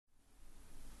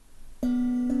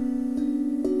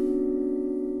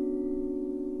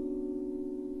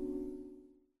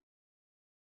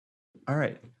All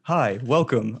right. Hi,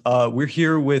 welcome. We're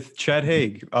here with Chad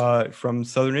Haag from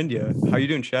Southern India. How are you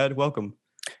doing, Chad? Welcome.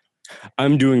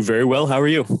 I'm doing very well. How are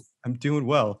you? I'm doing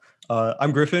well.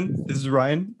 I'm Griffin. This is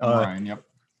Ryan. I'm Ryan. Yep.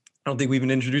 I don't think we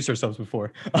even introduced ourselves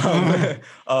before.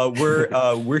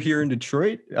 We're here in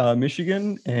Detroit,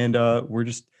 Michigan, and we're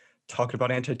just talking about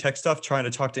anti-tech stuff, trying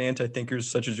to talk to anti-thinkers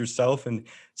such as yourself and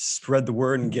spread the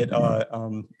word and get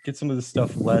some of the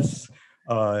stuff less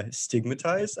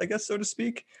stigmatized, I guess, so to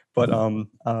speak. But I don't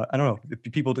know. If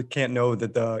people that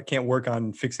can't work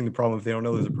on fixing the problem if they don't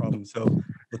know there's a problem. So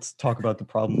let's talk about the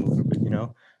problem a little bit.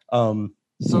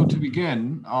 So to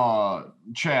begin,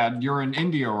 Chad, you're in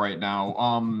India right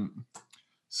now.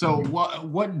 So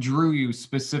what drew you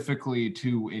specifically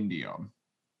to India?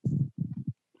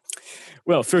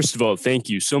 Well, first of all, thank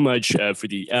you so much for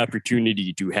the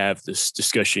opportunity to have this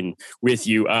discussion with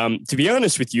you. To be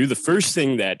honest with you, the first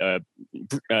thing that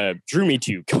drew me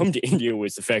to come to India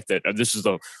was the fact that this is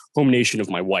the home nation of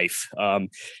my wife.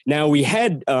 Now, we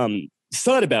had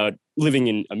thought about living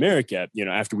in America,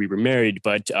 after we were married.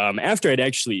 But after I'd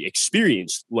actually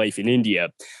experienced life in India,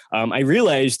 I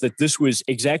realized that this was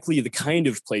exactly the kind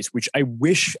of place which I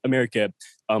wish America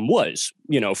was.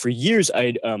 For years,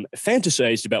 I'd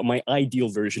fantasized about my ideal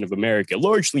version of America,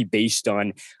 largely based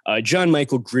on John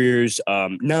Michael Greer's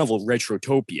novel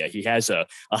Retrotopia. He has a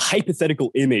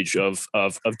hypothetical image of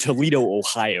Toledo,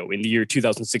 Ohio in the year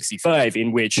 2065,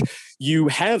 in which you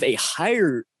have a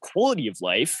higher quality of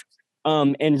life,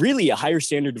 and really a higher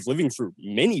standard of living for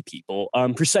many people,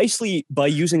 precisely by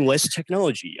using less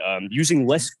technology, using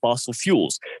less fossil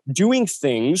fuels, doing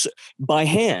things by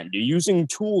hand, using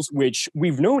tools which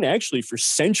we've known actually for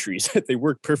centuries that they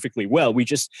work perfectly well. We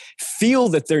just feel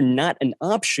that they're not an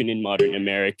option in modern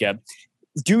America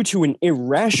due to an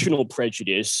irrational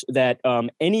prejudice that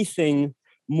anything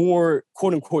more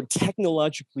quote unquote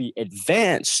technologically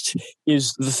advanced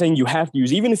is the thing you have to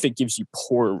use, even if it gives you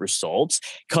poorer results,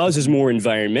 causes more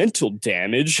environmental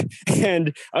damage,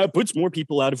 and puts more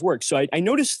people out of work. So I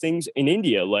noticed things in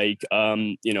India like,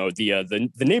 the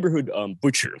neighborhood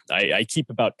butcher. I keep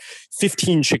about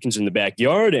 15 chickens in the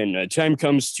backyard, and time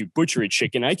comes to butcher a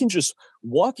chicken. I can just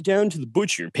walk down to the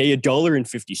butcher, pay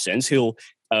 $1.50.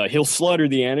 He'll slaughter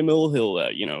the animal.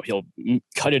 He'll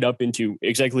cut it up into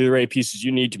exactly the right pieces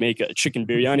you need to make a chicken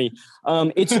biryani.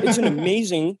 It's an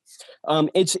amazing,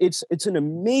 it's an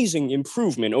amazing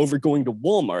improvement over going to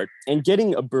Walmart and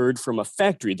getting a bird from a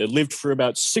factory that lived for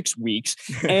about 6 weeks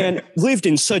and lived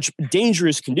in such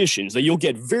dangerous conditions that you'll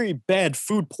get very bad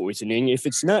food poisoning if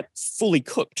it's not fully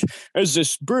cooked. As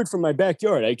this bird from my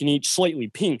backyard, I can eat slightly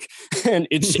pink, and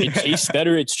it tastes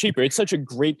better. It's cheaper. It's such a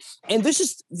great, and this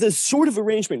is the sort of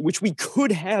arrangement which we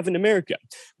could have in America.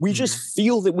 We just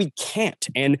feel that we can't.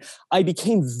 And I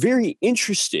became very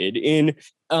interested in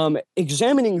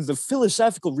examining the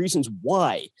philosophical reasons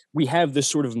why we have this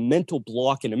sort of mental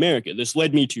block in America. This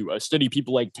led me to study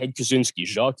people like Ted Kaczynski,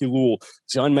 Jacques Ellul,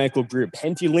 John Michael Greer,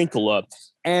 Pentti Linkola.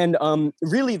 And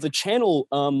really, the channel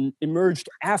emerged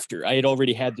after I had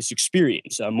already had this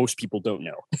experience. Most people don't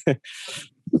know.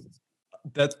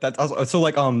 That's also, so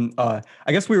like I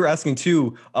guess we were asking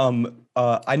too.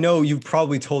 I know you've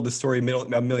probably told the story a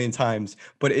million times,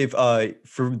 but if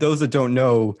for those that don't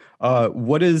know,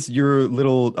 what is your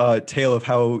little tale of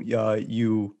how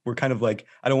you were kind of like,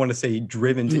 I don't want to say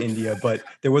driven to India, but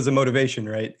there was a motivation,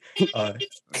 right?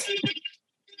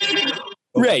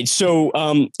 Right. So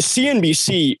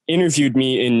CNBC interviewed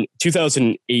me in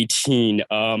 2018.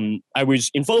 I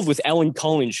was involved with Alan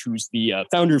Collins, who's the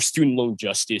founder of Student Loan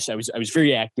Justice. I was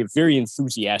very active, very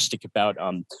enthusiastic about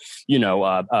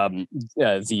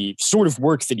the sort of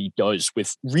work that he does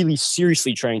with really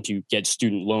seriously trying to get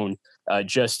student loan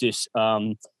justice.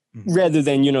 Rather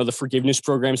than, the forgiveness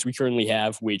programs we currently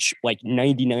have, which like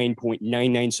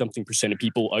 99.99 something percent of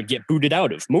people get booted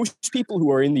out of. Most people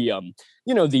who are in the,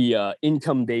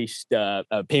 income-based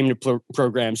payment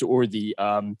programs or the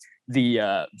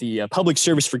public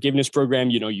service forgiveness program,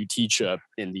 you teach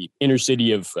in the inner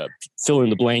city of fill in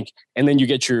the blank, and then you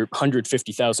get your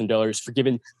 $150,000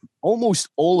 forgiven. Almost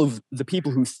all of the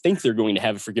people who think they're going to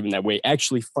have it forgiven that way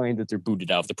actually find that they're booted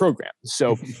out of the program.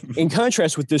 So in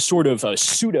contrast with this sort of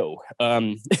pseudo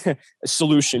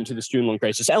solution to the student loan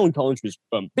crisis, Alan Collins was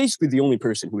basically the only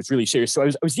person who was really serious. So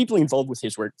I was deeply involved with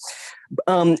his work.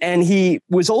 And he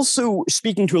was also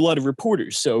speaking to a lot of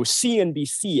reporters. So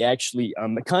CNBC actually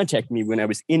contacted me when I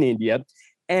was in India,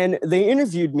 and they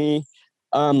interviewed me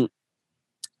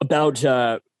about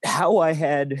how I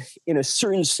had, in a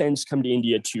certain sense, come to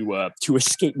India to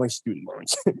escape my student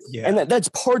loans. Yeah. And that's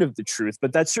part of the truth,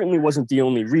 but that certainly wasn't the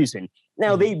only reason.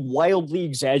 Now, they wildly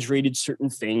exaggerated certain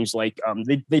things, like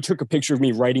they took a picture of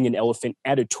me riding an elephant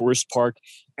at a tourist park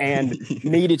and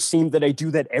made it seem that I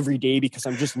do that every day because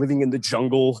I'm just living in the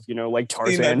jungle, like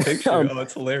Tarzan. That picture.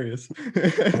 It's hilarious.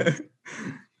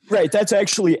 Right. That's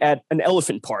actually at an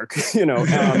elephant park,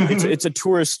 it's a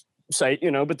tourist site,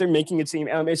 but they're making it seem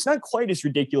it's not quite as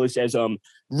ridiculous as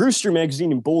Rooster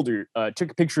magazine in Boulder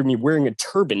took a picture of me wearing a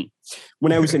turban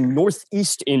when I was in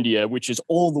northeast India, which is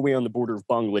all the way on the border of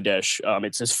Bangladesh.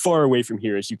 It's as far away from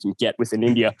here as you can get within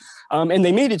India, and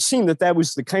they made it seem that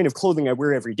was the kind of clothing I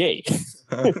wear every day.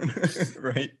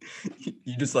 Right.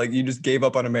 You just gave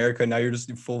up on America. Now you're just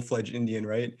a full-fledged Indian,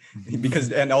 right?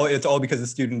 It's all because of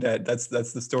student debt. That's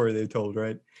the story they told,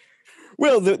 right?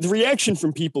 Well, the reaction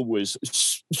from people was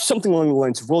something along the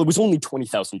lines of, well, it was only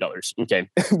 $20,000. Okay.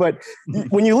 But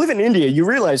when you live in India, you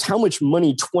realize how much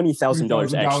money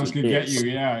 $20,000 actually could get you.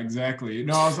 Yeah, exactly.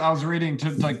 No, I was reading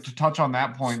to touch on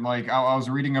that point. Like I was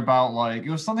reading about it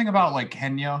was something about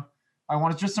Kenya. I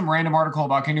wanted just some random article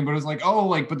about Kenya, but it was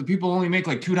but the people only make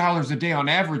 $2 a day on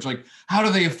average. How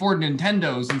do they afford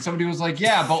Nintendos? And somebody was like,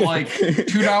 yeah, but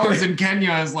 $2 in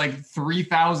Kenya is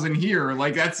 3,000 here.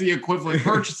 That's the equivalent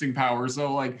purchasing power.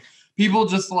 So people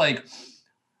just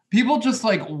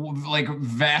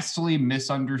vastly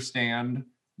misunderstand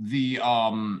the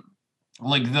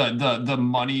the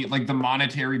money, the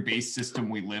monetary based system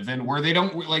we live in, where they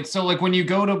don't when you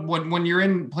go to when you're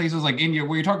in places like India,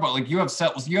 where you talk about you have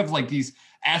these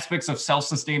aspects of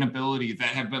self-sustainability that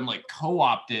have been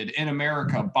co-opted in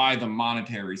America by the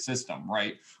monetary system,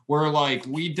 right? Where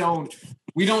we don't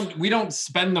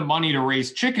spend the money to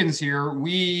raise chickens here,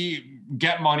 we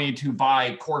get money to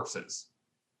buy corpses,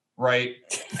 right?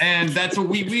 And that's what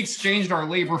we exchanged our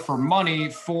labor for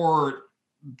money for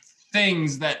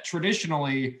things that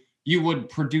traditionally you would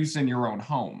produce in your own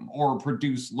home or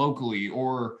produce locally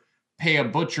or pay a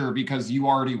butcher because you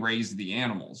already raised the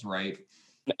animals, right?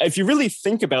 If you really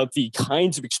think about the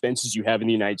kinds of expenses you have in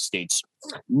the United States,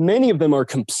 many of them are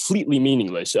completely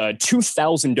meaningless.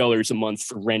 $2,000 a month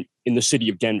for rent in the city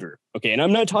of Denver. Okay. And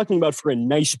I'm not talking about for a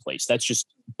nice place. That's just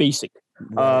basic.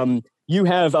 Right. You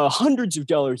have hundreds of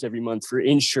dollars every month for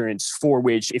insurance, for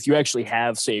which if you actually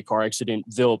have, say, a car accident,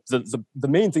 the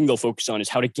main thing they'll focus on is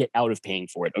how to get out of paying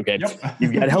for it. Okay. Yep.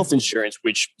 You've got health insurance,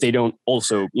 which they don't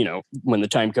also, when the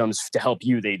time comes to help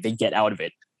you, they get out of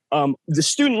it. The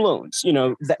student loans,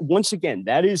 that once again,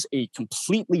 that is a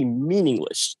completely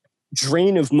meaningless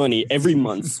drain of money every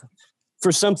month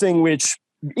for something which,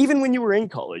 even when you were in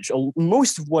college,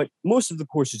 most of the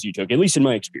courses you took, at least in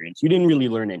my experience, you didn't really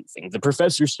learn anything. The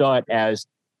professors saw it as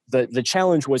the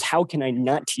challenge was, how can I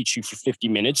not teach you for 50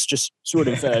 minutes? Just sort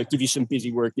of give you some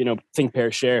busy work, think,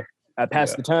 pair, share,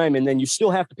 pass the time, and then you still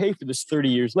have to pay for this 30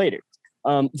 years later.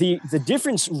 The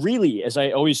difference really, as I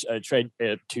always try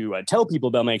to tell people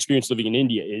about my experience living in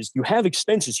India, is you have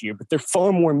expenses here, but they're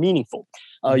far more meaningful.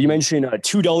 You mentioned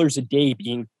 $2 a day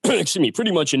being,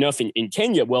 pretty much enough in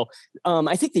Kenya. Well,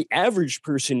 I think the average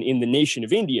person in the nation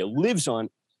of India lives on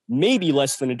maybe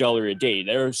less than $1 a day.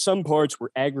 There are some parts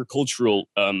where agricultural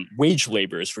wage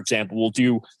laborers, for example, will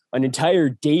do an entire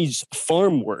day's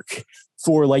farm work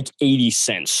for 80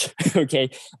 cents. Okay.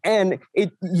 And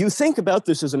you think about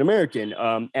this as an American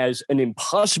as an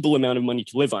impossible amount of money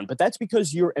to live on, but that's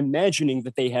because you're imagining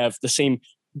that they have the same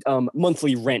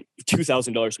monthly rent,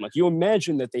 $2,000 a month. You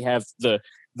imagine that they have the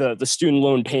student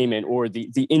loan payment or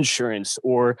the insurance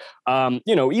or,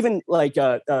 even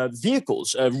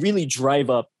vehicles really drive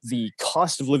up the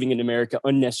cost of living in America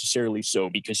unnecessarily so,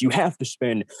 because you have to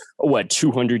spend,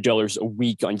 $200 a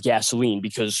week on gasoline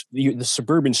because the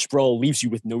suburban sprawl leaves you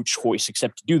with no choice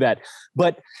except to do that.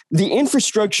 But the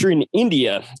infrastructure in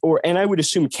India, and I would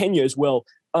assume Kenya as well,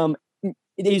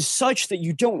 it is such that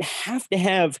you don't have to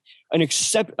have an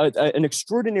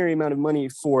extraordinary amount of money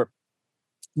for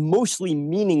mostly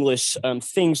meaningless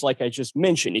things like I just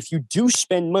mentioned. If you do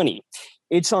spend money,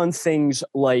 it's on things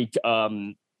like,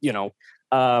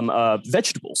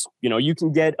 vegetables. You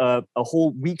can get a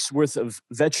whole week's worth of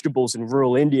vegetables in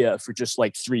rural India for just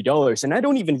 $3. And I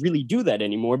don't even really do that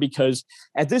anymore because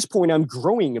at this point I'm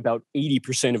growing about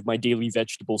 80% of my daily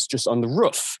vegetables just on the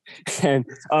roof. And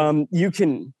you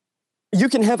can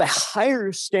have a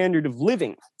higher standard of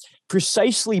living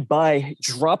precisely by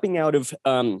dropping out of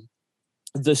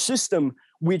the system,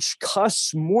 which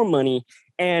costs more money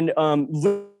and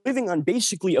living on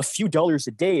basically a few dollars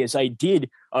a day, as I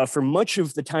did for much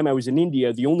of the time I was in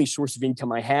India. The only source of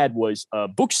income I had was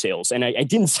book sales, and I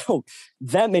didn't sell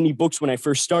that many books when I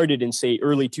first started in, say,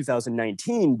 early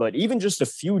 2019, but even just a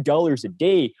few dollars a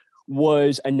day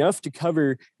was enough to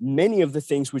cover many of the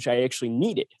things which I actually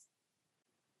needed.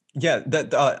 Yeah,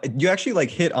 that you actually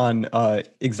like hit on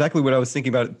exactly what I was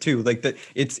thinking about too. Like that,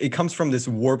 it comes from this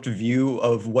warped view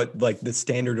of what like the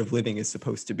standard of living is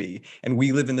supposed to be, and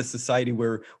we live in this society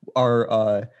where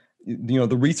our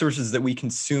the resources that we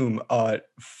consume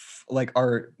like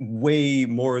are way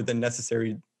more than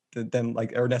necessary than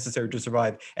like are necessary to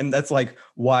survive, and that's like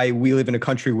why we live in a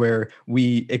country where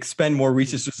we expend more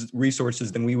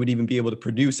resources than we would even be able to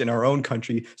produce in our own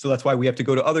country. So that's why we have to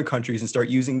go to other countries and start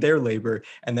using their labor,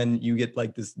 and then you get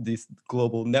like these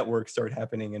global networks start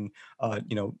happening, and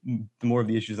more of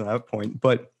the issues on that point.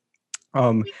 But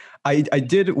I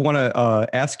did want to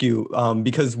ask you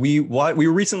because we were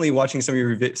recently watching some of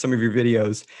your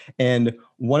videos, and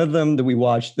one of them that we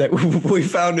watched that we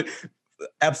found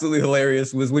absolutely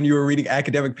hilarious was when you were reading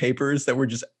academic papers that were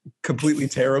just completely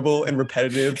terrible and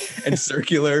repetitive and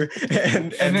circular,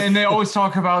 and then they always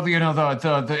talk about the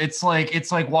it's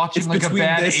like watching like a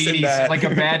bad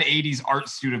 80s art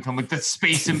student film, like the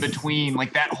space in between,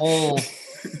 like that whole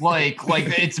like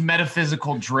it's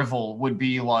metaphysical drivel would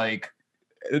be like.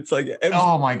 It's like,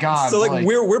 oh my God. So like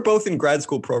we're both in grad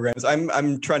school programs.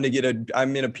 I'm trying to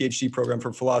I'm in a PhD program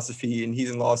for philosophy, and he's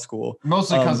in law school.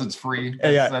 Mostly because it's free.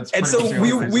 That's and so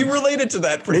we related to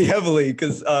that pretty heavily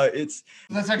because that's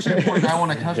actually a point I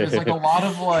want to touch. It's like a lot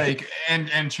of like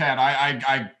and Chad,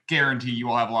 I guarantee you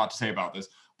will have a lot to say about this.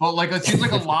 But like it seems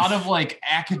like a lot of like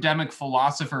academic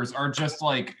philosophers are just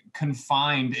like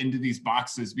confined into these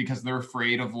boxes because they're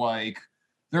afraid of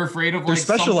they're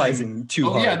specializing too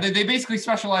hard. Yeah, they basically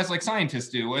specialize like scientists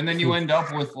do. And then you end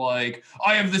up with like,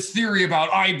 I have this theory about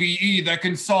IBE that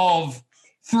can solve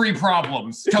 3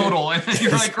 problems total. And then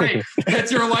you're like, great,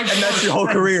 that's your life. And that's your whole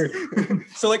career.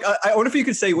 So like, I wonder if you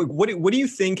could say, like, what do you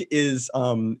think is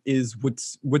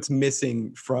what's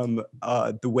missing from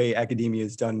the way academia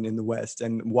is done in the West,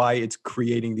 and why it's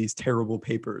creating these terrible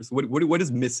papers? What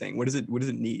is missing? What does it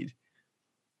need?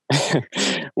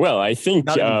 Well, I think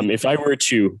if I were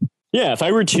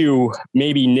to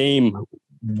maybe name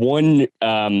one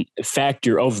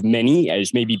factor of many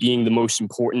as maybe being the most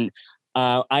important,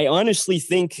 I honestly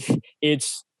think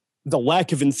it's the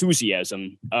lack of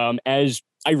enthusiasm. As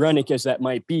ironic as that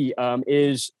might be,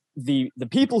 is the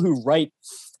people who write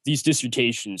these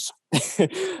dissertations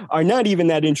are not even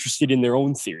that interested in their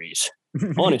own theories.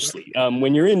 Honestly,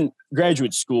 when you're in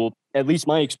graduate school, at least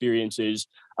my experience is,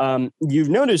 you've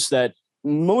noticed that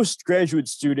most graduate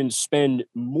students spend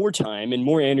more time and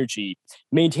more energy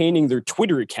maintaining their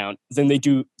Twitter account than they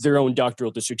do their own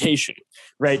doctoral dissertation,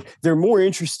 right? They're more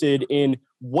interested in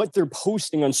what they're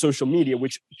posting on social media,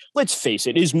 which, let's face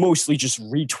it, is mostly just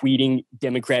retweeting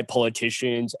Democrat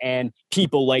politicians and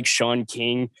people like Sean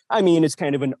King. I mean, it's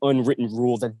kind of an unwritten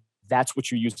rule that that's what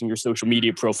you're using your social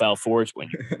media profile for, is when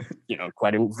you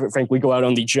quite frankly go out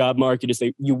on the job market, is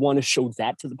you want to show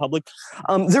that to the public.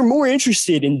 They're more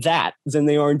interested in that than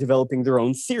they are in developing their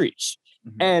own theories.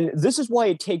 Mm-hmm. And this is why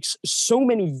it takes so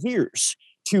many years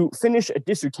to finish a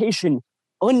dissertation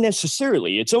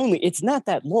unnecessarily. It's not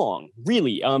that long,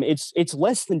 really. It's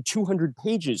less than 200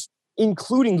 pages,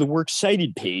 including the works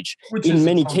cited page. Which in is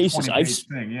many cases,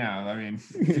 thing. Yeah, I mean,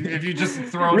 if you just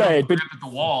throw it at the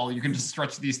wall, you can just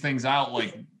stretch these things out.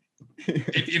 Like,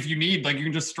 if you need, like, you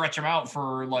can just stretch them out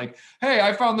for like, hey,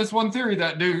 I found this one theory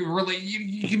that really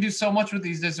you can do so much with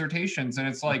these dissertations, and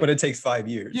it's like, but it takes 5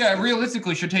 years. Yeah,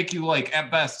 realistically, should take you like at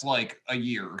best like a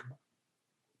year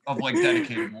of like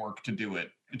dedicated work to do it.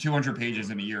 200 pages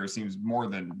in a year seems more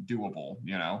than doable,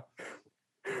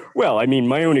 Well, I mean,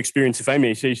 my own experience, if I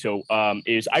may say so,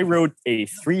 is I wrote a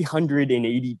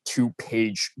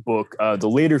 382-page book, The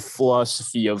Later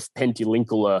Philosophy of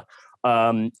Pentilingula,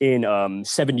 in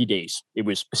 70 days. It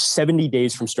was 70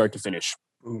 days from start to finish.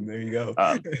 Boom, there you go.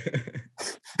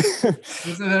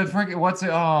 What's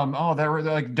it?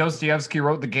 Like Dostoevsky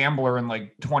wrote The Gambler in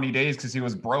like 20 days because he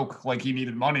was broke, like he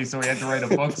needed money, so he had to write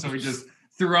a book. So he just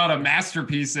threw out a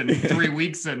masterpiece in 3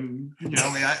 weeks, and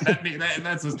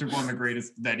that's just one of the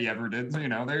greatest that he ever did. So,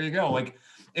 there you go. Like,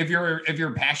 if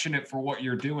you're passionate for what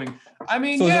you're doing, I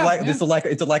mean, so it's a lack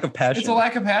of passion. It's a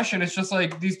lack of passion. It's just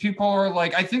like these people are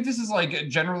like, I think this is like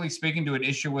generally speaking to an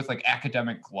issue with like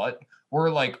academic glut,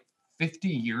 where like 50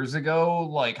 years ago,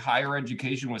 like higher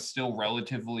education was still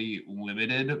relatively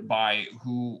limited by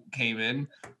who came in.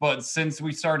 But since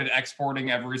we started exporting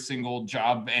every single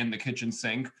job and the kitchen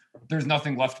sink, there's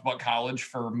nothing left but college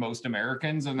for most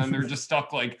Americans, and then they're just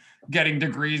stuck like getting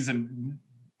degrees and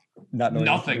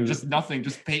nothing,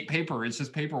 just paper. It's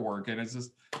just paperwork, and it's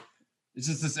just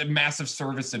this massive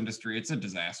service industry. It's a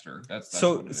disaster. That's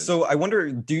so I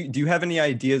wonder, do you have any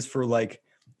ideas for like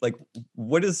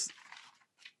what is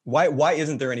why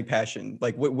isn't there any passion?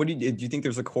 Like what do you think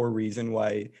there's a core reason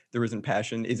why there isn't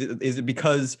passion? Is it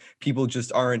because people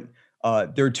just aren't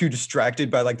they're too distracted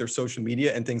by like their social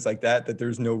media and things like that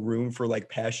there's no room for like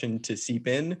passion to seep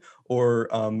in, or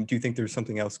do you think there's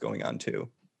something else going on too?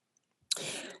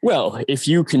 Well, if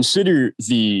you consider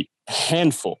the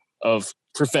handful of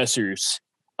professors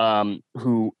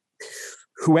who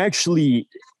actually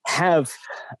have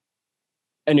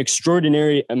an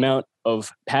extraordinary amount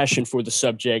of passion for the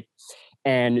subject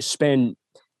and spend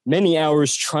many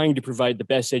hours trying to provide the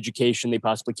best education they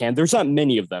possibly can, there's not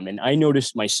many of them. And I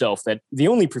noticed myself that the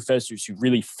only professors who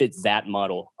really fit that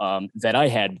model that I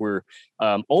had were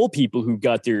all people who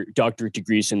got their doctorate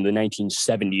degrees in the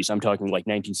 1970s. I'm talking like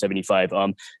 1975.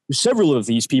 Several of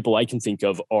these people I can think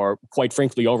of are, quite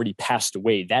frankly, already passed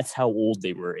away. That's how old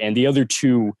they were. And the other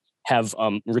two have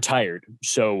retired.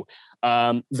 So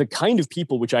the kind of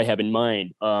people which I have in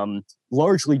mind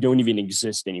largely don't even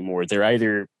exist anymore. They're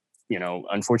either,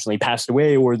 unfortunately passed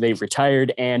away or they've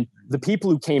retired. And the people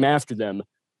who came after them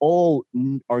all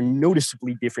are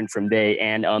noticeably different from they.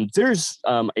 And there's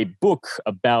a book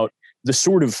about the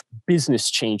sort of business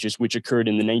changes which occurred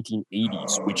in the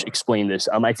 1980s, which explain this.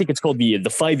 I think it's called the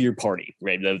 5-year party,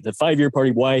 right? The 5-year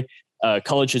party, why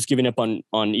college has given up on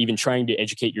even trying to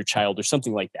educate your child or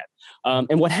something like that.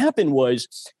 And what happened was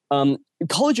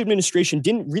college administration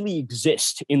didn't really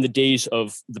exist in the days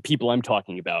of the people I'm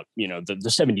talking about, the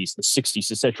 70s, the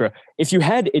 60s, etc. If you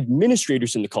had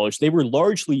administrators in the college, they were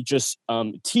largely just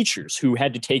teachers who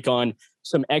had to take on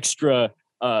some extra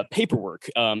paperwork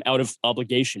out of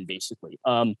obligation, basically.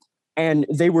 And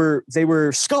they were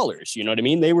scholars, you know what I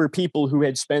mean? They were people who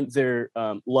had spent their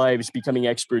lives becoming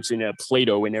experts in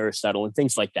Plato and Aristotle and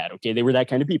things like that. Okay, they were that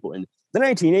kind of people. In the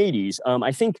 1980s,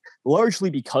 I think largely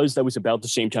because that was about the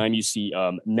same time you see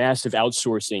massive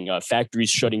outsourcing, factories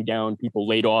shutting down, people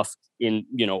laid off in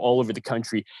all over the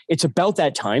country. It's about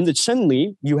that time that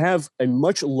suddenly you have a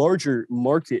much larger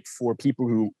market for people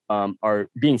who are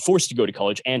being forced to go to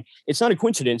college. And it's not a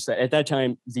coincidence that at that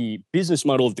time, the business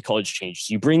model of the college changed.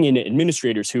 You bring in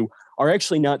administrators who are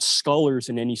actually not scholars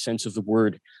in any sense of the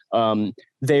word.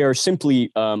 They are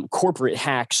simply corporate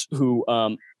hacks who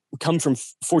come from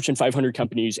Fortune 500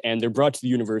 companies, and they're brought to the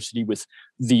university with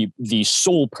the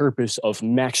sole purpose of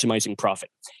maximizing profit.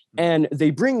 And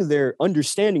they bring their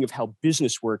understanding of how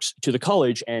business works to the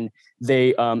college, and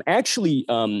they actually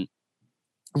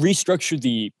restructure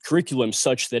the curriculum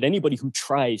such that anybody who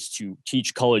tries to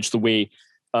teach college the way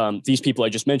these people I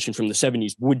just mentioned from the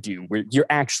 70s would do, where you're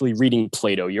actually reading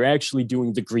Plato, you're actually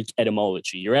doing the Greek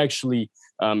etymology, you're actually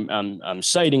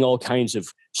citing all kinds of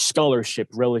scholarship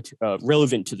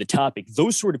relevant to the topic.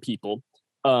 Those sort of people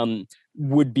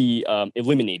would be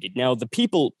eliminated. Now, the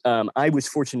people I was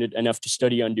fortunate enough to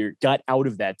study under got out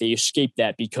of that. They escaped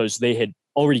that because they had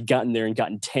already gotten there and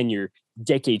gotten tenure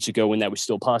decades ago when that was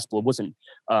still possible. It wasn't.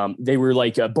 They were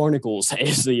like barnacles,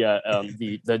 is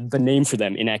the name for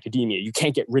them in academia. You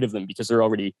can't get rid of them because they're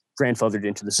already grandfathered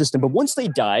into the system. But once they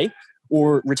die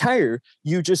or retire,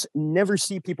 you just never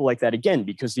see people like that again,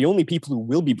 because the only people who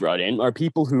will be brought in are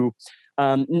people who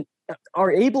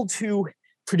are able to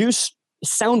produce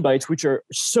sound bites which are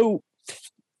so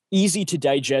easy to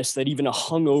digest that even a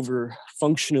hungover,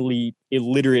 functionally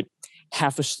illiterate,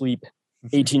 half asleep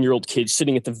 18-year-old kid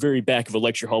sitting at the very back of a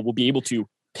lecture hall will be able to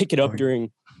pick it up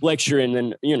during lecture and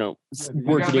then,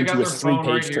 work it into a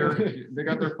 3-page story. They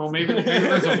got their phone. Maybe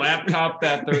there's a laptop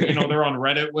that they're on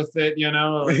Reddit with it,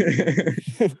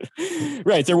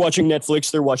 Right. They're watching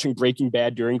Netflix. They're watching Breaking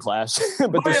Bad during class.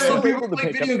 But they're still able to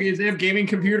play video games. They have gaming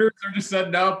computers. They're just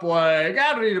setting up like,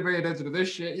 I don't need to pay attention to this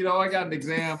shit. I got an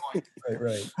exam.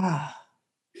 Right.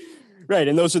 Right,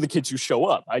 and those are the kids who show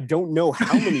up. I don't know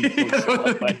how many kids show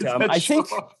up, but I think...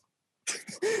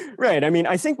 Right. I mean,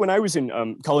 I think when I was in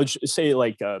college, say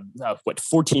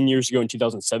 14 years ago in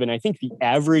 2007, I think the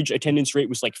average attendance rate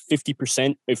was like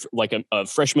 50% if like a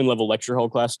freshman level lecture hall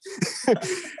class.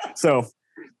 So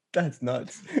that's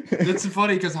nuts. It's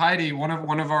funny because Heidi, one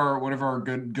of our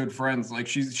good friends, like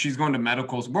she's going to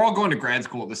medical school. We're all going to grad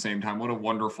school at the same time. What a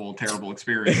wonderful, terrible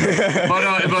experience. but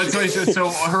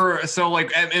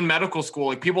in medical school,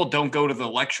 like people don't go to the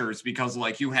lectures because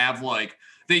like you have like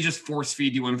they just force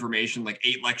feed you information like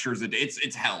 8 lectures a day.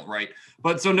 It's hell, right?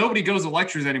 But so nobody goes to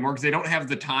lectures anymore because they don't have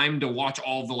the time to watch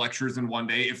all of the lectures in one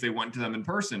day if they went to them in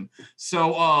person.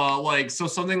 So so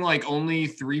something like only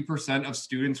 3% of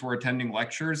students were attending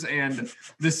lectures, and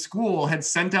the school had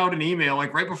sent out an email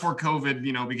like right before COVID,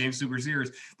 became super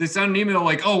serious. They sent an email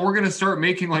like, oh, we're gonna start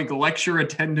making like lecture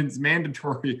attendance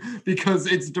mandatory because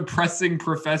it's depressing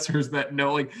professors that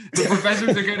know, like, the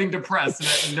professors are getting depressed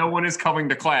that no one is coming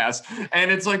to class.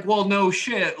 And it's like, well, no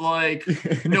shit, like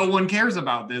no one cares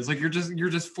about this. Like you're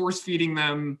just force feeding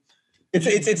them. It's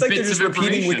like they're just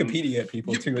repeating Wikipedia at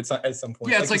people too. It's not, at some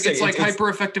point. Yeah, it's like hyper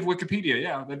effective Wikipedia.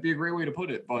 Yeah, that'd be a great way to put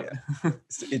it. But yeah.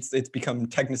 it's become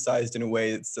technicized in a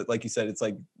way. It's like you said. It's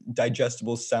like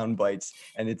digestible sound bites,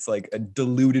 and it's like a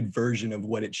diluted version of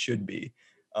what it should be.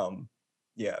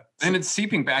 Yeah, and it's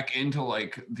seeping back into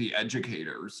like the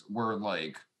educators, where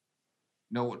like.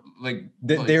 No, like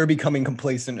they're becoming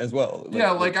complacent as well.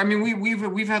 I mean,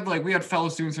 we had fellow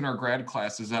students in our grad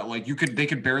classes that like they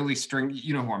could barely string,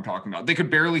 you know who I'm talking about. They could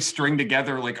barely string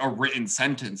together like a written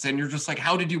sentence, and you're just like,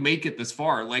 how did you make it this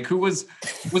far? Like, was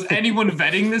anyone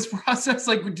vetting this process?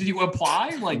 Like, did you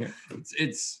apply? Like,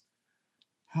 it's.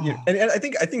 Yeah, and I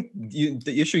think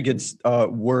the issue gets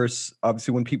worse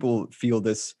obviously when people feel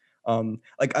this.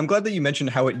 Like I'm glad that you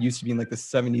mentioned how it used to be in like the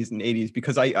 70s and 80s,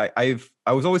 because I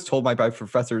was always told by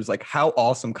professors like how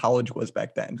awesome college was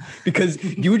back then, because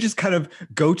you would just kind of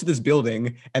go to this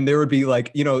building and there would be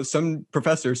like, some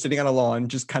professor sitting on a lawn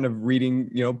just kind of reading,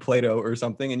 Plato or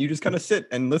something, and you just kind of sit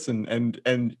and listen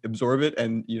and absorb it,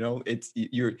 and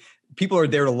people are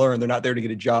there to learn, they're not there to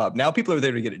get a job. Now people are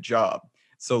there to get a job.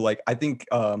 So like I think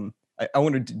I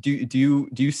wonder, do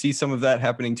you see some of that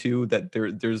happening too, that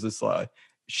there's this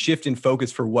shift in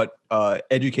focus for what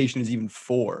education is even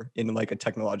for in like a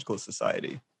technological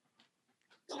society?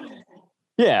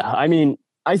 Yeah, I mean,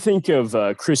 I think of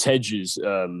Chris Hedges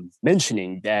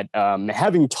mentioning that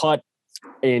having taught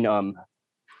in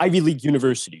Ivy League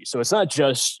universities, so it's not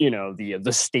just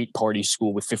the state party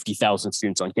school with 50,000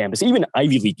 students on campus. Even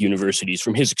Ivy League universities,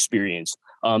 from his experience,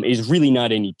 is really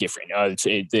not any different.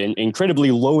 It's an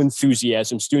incredibly low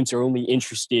enthusiasm. Students are only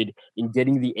interested in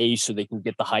getting the A so they can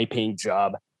get the high-paying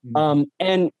job.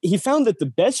 And he found that the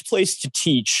best place to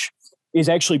teach is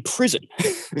actually prison,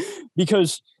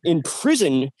 because in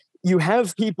prison, you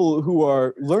have people who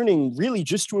are learning really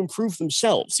just to improve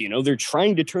themselves. They're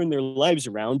trying to turn their lives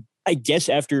around, I guess,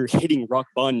 after hitting rock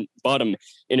bottom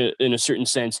in a certain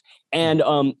sense. And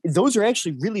those are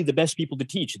actually really the best people to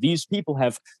teach. These people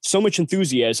have so much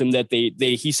enthusiasm that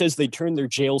he says they turn their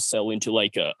jail cell into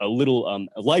like a little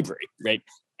a library, right?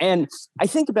 And I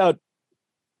think about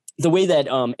the way that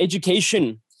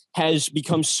education has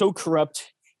become so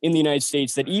corrupt in the United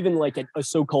States that even like a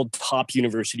so-called top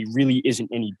university really isn't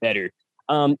any better.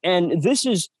 And this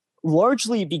is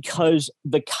largely because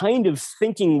the kind of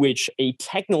thinking which a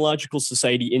technological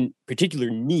society in particular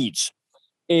needs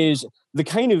is the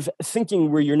kind of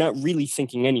thinking where you're not really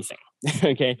thinking anything.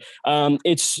 Okay,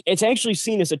 it's actually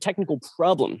seen as a technical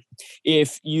problem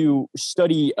if you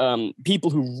study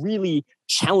people who really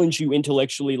challenge you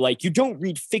intellectually. Like, you don't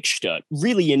read Fichte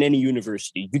really in any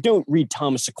university. You don't read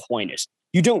Thomas Aquinas.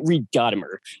 You don't read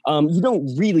Gadamer. You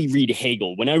don't really read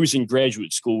Hegel. When I was in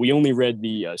graduate school, we only read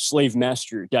the slave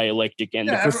master dialectic, and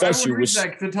the professor was that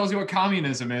because it tells you what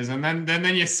communism is, and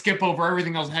then you skip over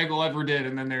everything else Hegel ever did,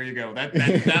 and then there you go.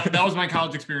 That was my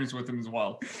college experience with him as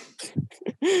well.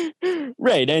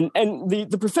 Right, and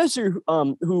the professor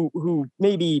who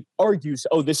maybe argues,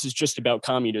 oh, this is just about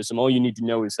communism. All you need to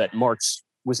know is that Marx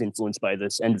was influenced by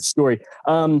this, end of story.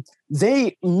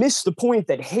 They miss the point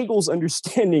that Hegel's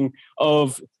understanding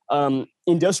of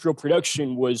industrial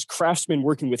production was craftsmen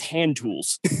working with hand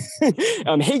tools.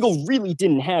 Hegel really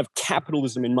didn't have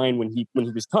capitalism in mind when he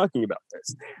was talking about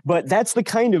this. But that's the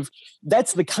kind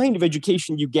of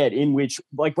education you get, in which,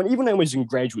 like, when I was in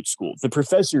graduate school, the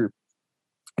professor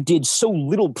did so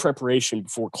little preparation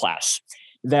before class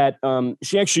that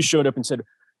she actually showed up and said,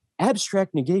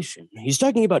 abstract negation. He's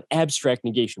talking about abstract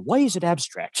negation. Why is it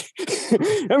abstract?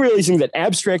 I'm realizing that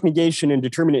abstract negation and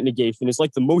determinate negation is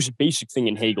like the most basic thing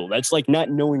in Hegel. That's like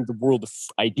not knowing the world of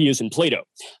ideas in Plato.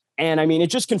 And I mean, it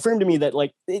just confirmed to me that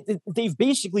like they've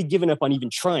basically given up on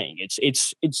even trying.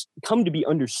 It's come to be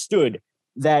understood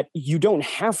that you don't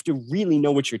have to really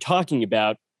know what you're talking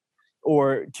about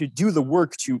or to do the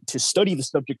work to study the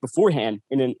subject beforehand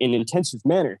in an intensive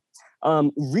manner.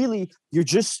 Really, you're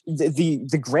just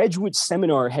the graduate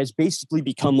seminar has basically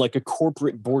become like a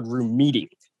corporate boardroom meeting.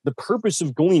 The purpose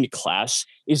of going to class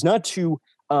is not to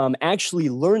actually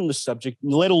learn the subject,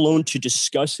 let alone to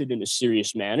discuss it in a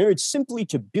serious manner. It's simply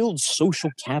to build social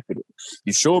capital.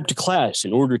 You show up to class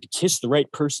in order to kiss the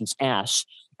right person's ass,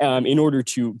 in order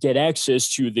to get access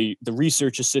to the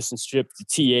research assistantship,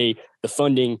 the TA, the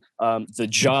funding, the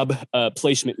job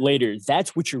placement later.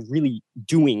 That's what you're really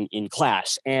doing in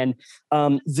class. And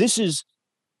this is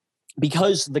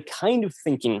because the kind of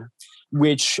thinking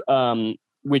which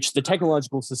the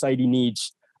technological society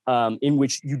needs, in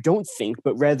which you don't think,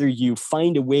 but rather you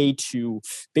find a way to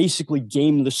basically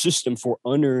game the system for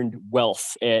unearned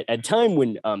wealth at a time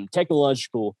when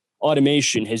technological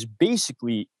automation has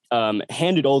basically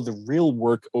handed all the real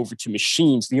work over to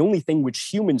machines. The only thing which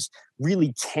humans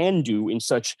really can do in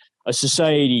such a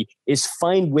society is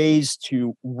find ways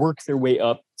to work their way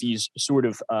up these sort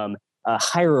of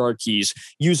hierarchies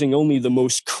using only the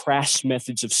most crass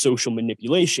methods of social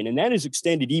manipulation. And that is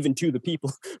extended even to the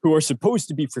people who are supposed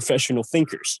to be professional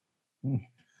thinkers.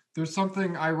 There's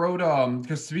something I wrote,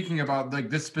 because speaking about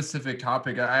like this specific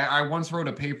topic, I once wrote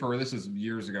a paper, this is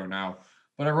years ago now,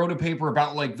 but I wrote a paper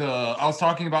about like I was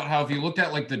talking about how if you looked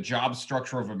at like the job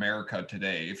structure of America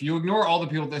today, if you ignore all the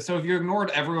people so if you ignored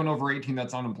everyone over 18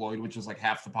 that's unemployed, which is like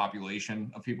half the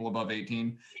population of people above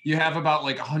 18, you have about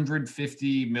like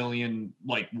 150 million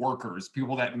like workers,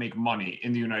 people that make money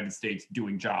in the United States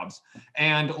doing jobs.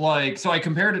 And like, so I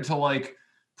compared it to like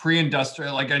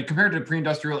pre-industrial, like I compared it to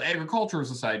pre-industrial agricultural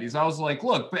societies. I was like,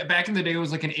 look, back in the day, it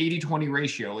was like an 80-20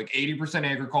 ratio, like 80%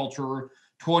 agriculture,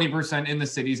 20% in the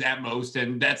cities at most,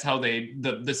 and that's how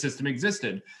the system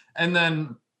existed. And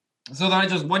then so then I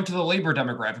just went to the labor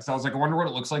demographics. I was like, I wonder what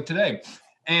it looks like today.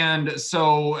 And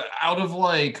so out of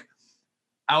like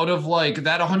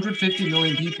that 150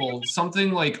 million people,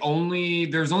 something like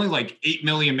there's only like 8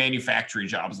 million manufacturing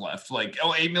jobs left, like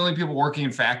 8 million people working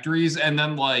in factories, and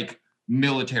then like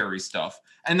military stuff.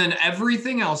 And then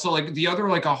everything else, so like the other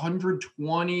like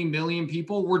 120 million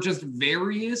people were just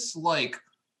various, like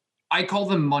I call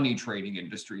them money trading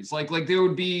industries. Like there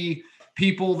would be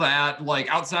people that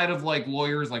like outside of like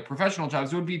lawyers, like professional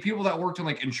jobs, there would be people that worked in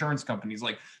like insurance companies,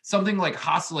 like something like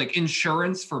like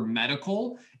insurance for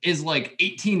medical is like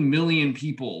 18 million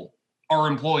people are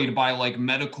employed by like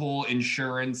medical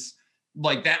insurance.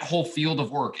 Like that whole field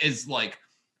of work is like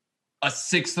a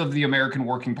sixth of the American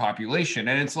working population.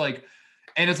 And it's like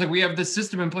we have this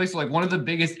system in place. So like one of the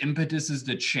biggest impetuses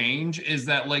to change is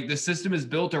that like the system is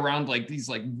built around like these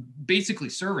like basically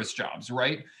service jobs,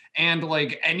 right? And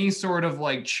like any sort of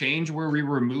like change where we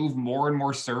remove more and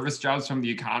more service jobs from the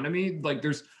economy, like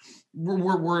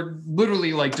we're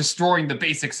literally like destroying the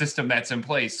basic system that's in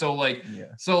place. So like,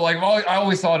 I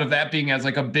always thought of that being as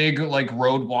like a big like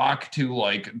roadblock to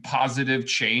like positive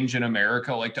change in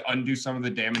America, like to undo some of the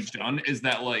damage done, is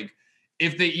that like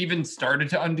if they even started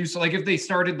to undo, so like if they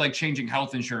started like changing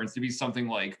health insurance to be something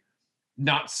like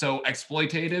not so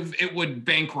exploitative, it would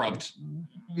bankrupt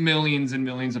millions and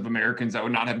millions of Americans that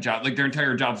would not have jobs. Like their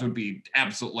entire jobs would be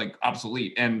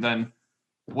obsolete. And then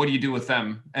what do you do with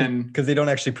them? And because they don't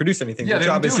actually produce anything. Yeah, their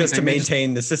job is just to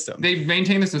maintain the system. They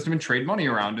maintain the system and trade money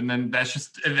around. And then that's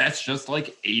just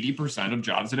like 80% of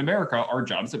jobs in America are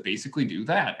jobs that basically do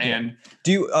that. And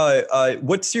do you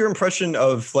what's your impression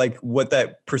of like what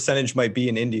that percentage might be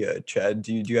in India, Chad?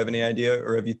 Do you have any idea,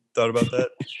 or have you thought about that?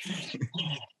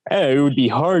 It would be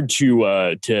hard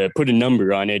to put a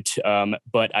number on it,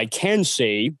 but I can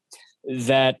say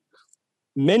that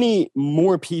many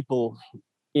more people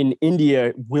in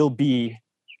India will be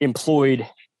employed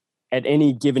at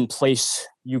any given place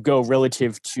you go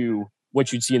relative to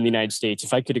what you'd see in the United States.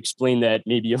 If I could explain that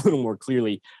maybe a little more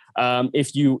clearly,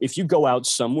 if you go out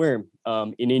somewhere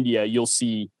in India, you'll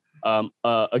see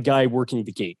a guy working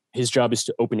the gate. His job is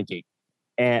to open a gate.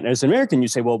 And as an American, you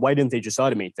say, well, why didn't they just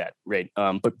automate that, right?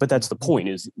 But that's the point,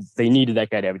 is they needed that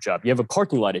guy to have a job. You have a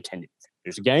parking lot attendant.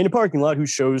 There's a guy in a parking lot who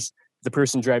shows the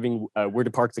person driving where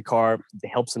to park the car,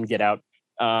 helps them get out.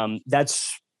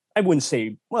 That's, I wouldn't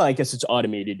say, well, I guess it's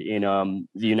automated in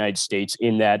the United States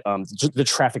in that the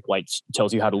traffic lights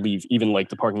tells you how to leave, even like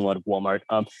the parking lot of Walmart.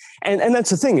 And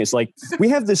that's the thing, is like we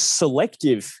have this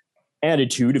selective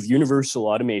attitude of universal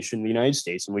automation in the United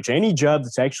States, in which any job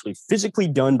that's actually physically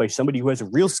done by somebody who has a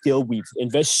real skill, we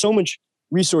invest so much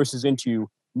resources into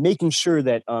making sure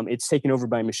that it's taken over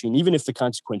by a machine, even if the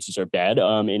consequences are bad.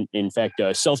 In fact,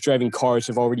 self-driving cars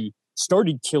have already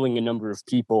started killing a number of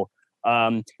people.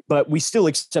 But we still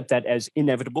accept that as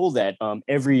inevitable, that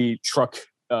every truck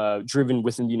driven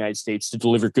within the United States to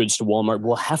deliver goods to Walmart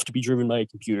will have to be driven by a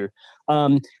computer.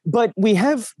 But we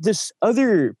have this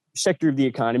other sector of the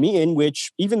economy in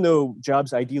which, even though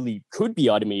jobs ideally could be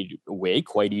automated away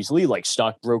quite easily, like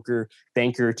stockbroker,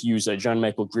 banker, to use John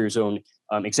Michael Greer's own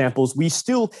examples, we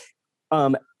still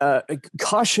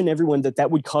caution everyone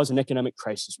that would cause an economic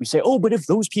crisis. We say, oh, but if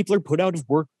those people are put out of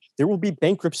work, there will be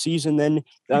bankruptcies, and then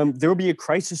there will be a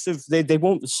crisis of they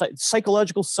won't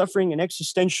psychological suffering and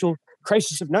existential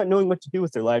crisis of not knowing what to do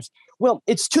with their lives. Well,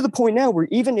 it's to the point now where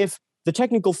even if the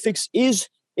technical fix is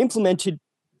implemented,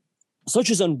 such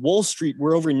as on Wall Street,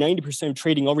 where over 90% of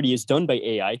trading already is done by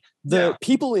AI, the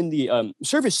people in the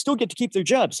service still get to keep their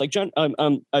jobs. Like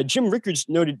Jim Rickards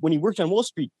noted when he worked on Wall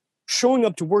Street, showing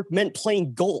up to work meant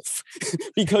playing golf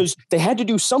because they had to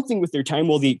do something with their time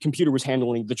while the computer was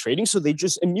handling the trading. So they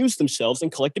just amused themselves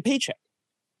and collect a paycheck.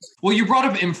 Well, you brought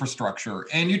up infrastructure,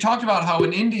 and you talked about how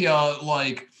in India,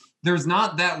 like, there's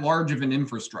not that large of an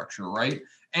infrastructure, right?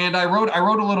 And I wrote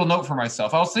a little note for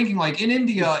myself. I was thinking, like, in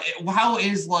India, how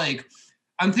is, like,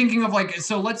 I'm thinking of, like,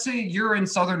 so let's say you're in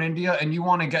southern India and you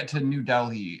want to get to New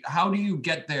Delhi. How do you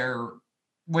get there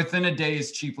within a day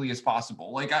as cheaply as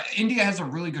possible? Like, India has a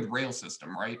really good rail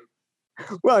system, right?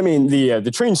 Well, I mean,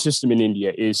 the train system in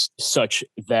India is such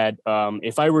that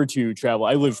if I were to travel,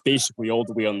 I live basically all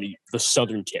the way on the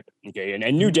southern tip, okay?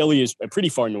 And New Delhi is pretty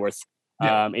far north.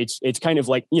 Yeah. It's kind of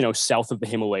like, south of the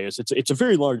Himalayas. It's a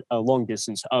very long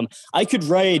distance. I could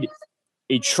ride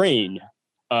a train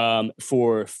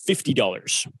for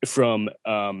 $50 from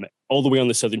all the way on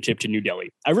the southern tip to New Delhi.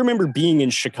 I remember being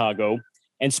in Chicago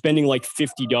and spending like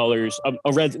 $50.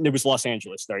 It was Los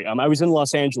Angeles. Sorry, I was in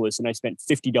Los Angeles and I spent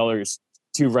 $50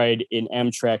 to ride an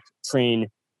Amtrak train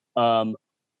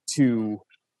to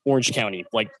Orange County,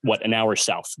 like an hour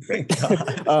south. Right.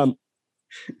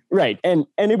 Right. And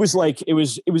it was the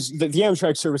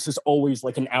Amtrak service is always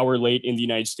like an hour late in the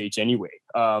United States anyway.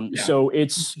 So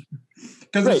it's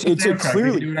because right, it's Amtrak,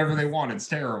 clearly they can do whatever they want. It's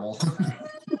terrible.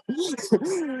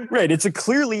 Right. It's a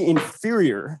clearly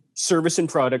inferior service and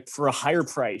product for a higher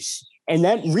price. And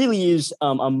that really is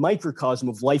a microcosm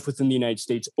of life within the United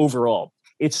States overall.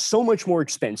 It's so much more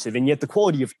expensive, and yet the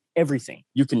quality of everything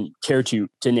you can care to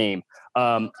name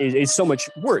is so much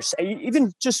worse.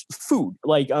 Even just food.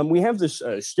 Like we have this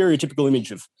stereotypical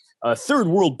image of third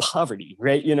world poverty,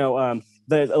 right? There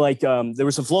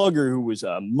was a vlogger who was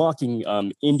mocking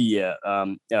India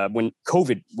when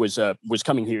COVID was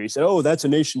coming here. He said, "Oh, that's a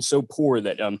nation so poor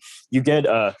that you get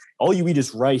all you eat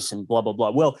is rice and blah blah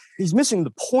blah." Well, he's missing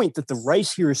the point that the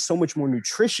rice here is so much more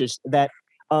nutritious that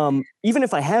even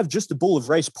if I have just a bowl of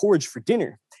rice porridge for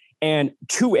dinner and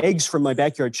 2 eggs from my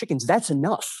backyard chickens, that's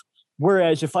enough.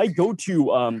 Whereas if I go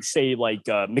to say like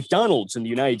McDonald's in the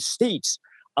United States,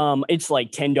 it's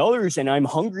like $10 and I'm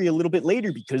hungry a little bit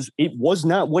later because it was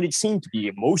not what it seemed to be.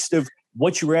 Most of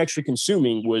what you were actually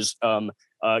consuming was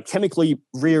chemically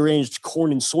rearranged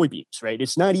corn and soybeans, right?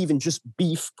 It's not even just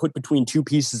beef put between 2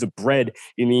 pieces of bread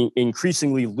in the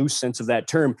increasingly loose sense of that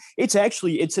term. It's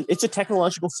actually, it's a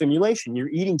technological simulation. You're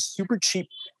eating super cheap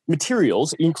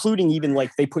materials, including even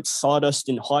like they put sawdust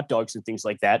in hot dogs and things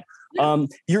like that.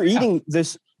 You're eating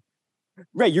this,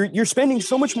 right? You're spending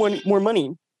so much more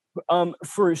money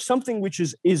for something which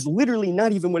is literally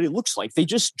not even what it looks like. They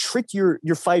just trick your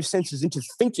 5 senses into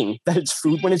thinking that it's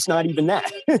food when it's not even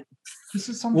that. This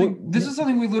is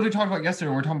something we literally talked about yesterday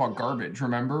when we were talking about garbage,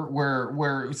 remember?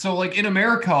 Where so like in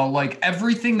America, like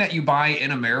everything that you buy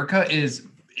in America is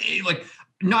like,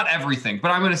 not everything, but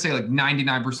I'm going to say like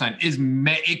 99%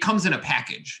 it comes in a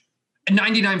package.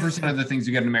 99% of the things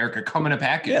you get in America come in a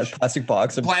package. Yeah, plastic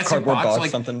box, cardboard box,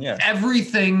 like, something. Yeah,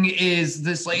 everything is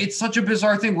this. Like, it's such a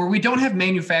bizarre thing where we don't have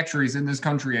manufactories in this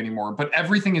country anymore, but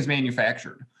everything is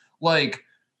manufactured. Like,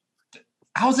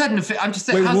 how's that? I'm just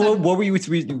saying. What were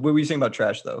you saying about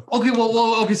trash though? Okay,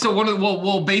 okay.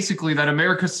 So basically, that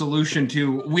America's solution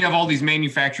to we have all these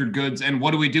manufactured goods, and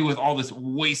what do we do with all this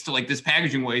waste, like this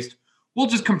packaging waste? We'll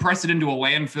just compress it into a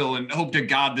landfill and hope to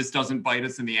God this doesn't bite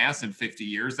us in the ass in 50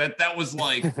 years. That was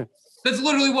like, that's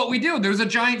literally what we do. There's a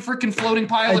giant freaking floating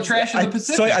pile of trash in the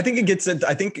Pacific. So I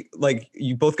think like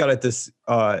you both got at this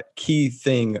key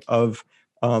thing of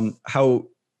how,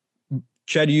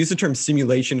 Chad, you use the term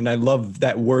simulation, and I love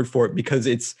that word for it because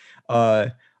it's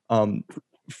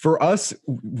for us,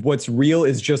 what's real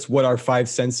is just what our 5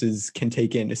 senses can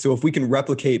take in. So if we can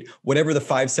replicate whatever the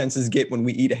 5 senses get when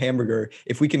we eat a hamburger,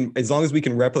 as long as we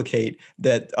can replicate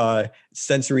that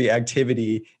sensory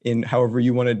activity in however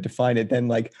you want to define it, then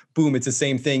like, boom, it's the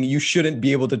same thing. You shouldn't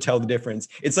be able to tell the difference.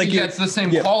 It's like, it's the same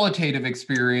qualitative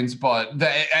experience, but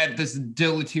at this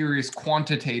deleterious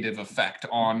quantitative effect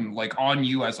on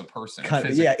you as a person.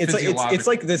 It's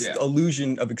like this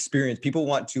illusion of experience. People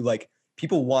want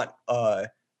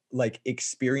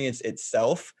experience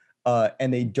itself,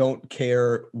 and they don't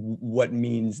care what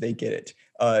means they get it.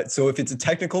 So if it's a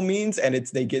technical means and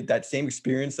they get that same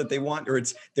experience that they want, or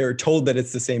they're told that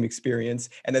it's the same experience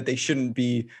and that they shouldn't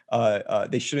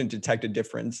detect a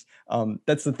difference.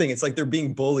 That's the thing. It's like they're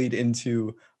being bullied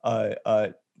into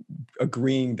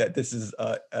agreeing that this is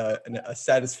a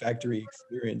satisfactory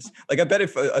experience. Like, I bet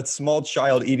if a small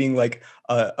child eating like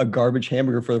a garbage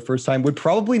hamburger for the first time would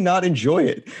probably not enjoy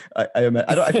it. I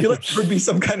feel like there would be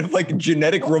some kind of like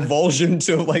genetic revulsion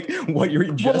to like what you're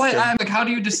ingesting. Well, like, how do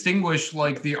you distinguish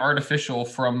like the artificial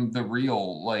from the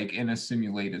real, like in a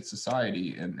simulated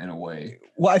society in a way?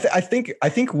 Well, I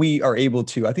think we are able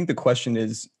to. I think the question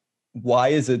is, why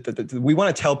is it that we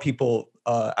want to tell people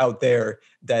out there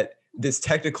that this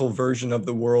technical version of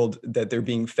the world that they're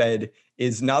being fed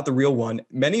is not the real one?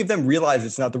 Many of them realize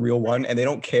it's not the real one and they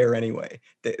don't care anyway.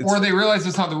 Or they realize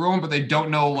it's not the real one, but they don't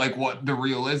know like what the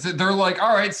real is. They're like,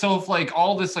 all right, so if like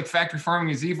all this like factory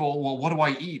farming is evil, well, what do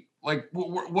I eat? Like,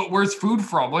 where's food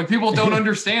from? Like, people don't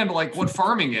understand like what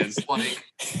farming is. Like,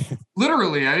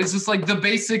 literally, it's just like the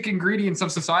basic ingredients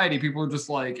of society. People are just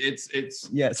like, it's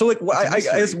yeah. So like, I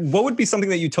guess what would be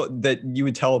something that you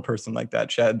would tell a person like that,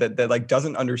 Chad, that like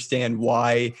doesn't understand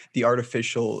why the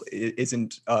artificial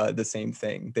isn't the same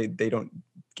thing? They don't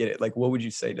get it. Like, what would you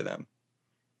say to them?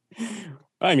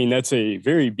 I mean, that's a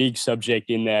very big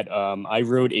subject in that I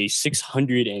wrote a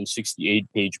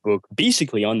 668-page book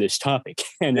basically on this topic.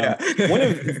 And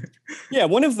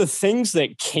one of the things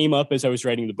that came up as I was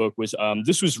writing the book was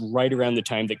this was right around the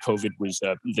time that COVID was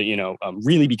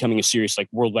really becoming a serious like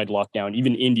worldwide lockdown.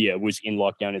 Even India was in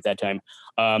lockdown at that time.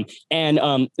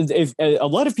 If a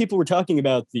lot of people were talking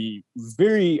about the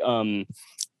very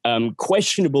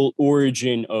questionable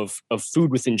origin of food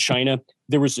within China.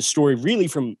 There was a story really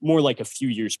from more like a few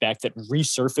years back that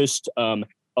resurfaced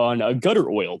on gutter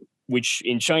oil, which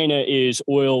in China is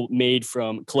oil made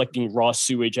from collecting raw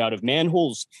sewage out of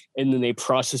manholes, and then they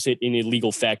process it in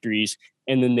illegal factories,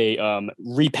 and then they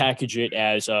repackage it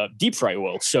as deep fry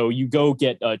oil. So you go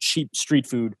get cheap street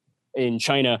food in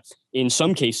China, in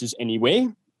some cases anyway,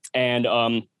 and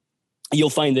you'll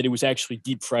find that it was actually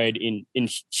deep fried in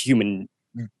human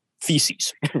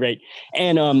feces, right?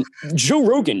 And Joe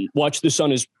Rogan watched this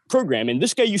on his program, and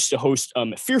this guy used to host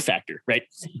Fear Factor, right?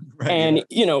 And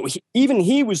even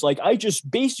he was like, I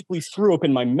just basically threw up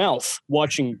in my mouth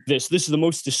watching this. This is the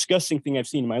most disgusting thing I've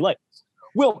seen in my life.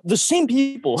 Well, the same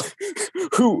people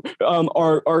who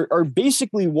are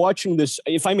basically watching this,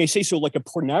 if I may say so, like a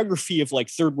pornography of like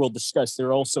third world disgust.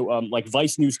 They're also like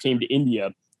Vice News came to India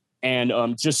and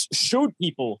just showed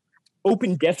people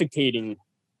open defecating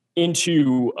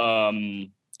into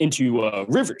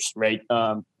rivers, right?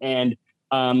 And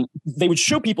they would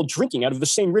show people drinking out of the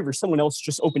same river someone else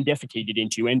just open defecated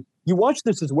into. And you watch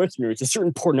this as Westerners, a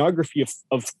certain pornography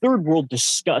of third world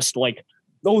disgust, like,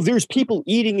 oh, there's people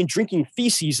eating and drinking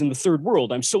feces in the third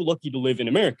world. I'm so lucky to live in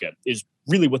America, is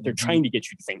really what they're trying to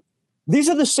get you to think. These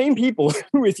are the same people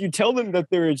who, if you tell them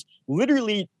that there is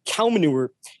literally cow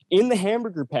manure in the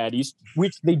hamburger patties,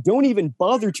 which they don't even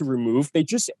bother to remove, they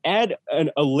just add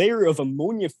a layer of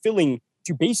ammonia filling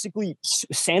to basically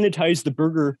sanitize the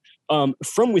burger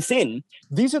from within.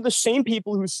 These are the same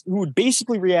people who would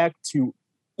basically react to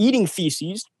eating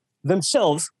feces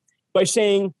themselves by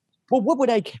saying, well, what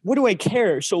do I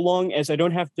care so long as I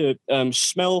don't have to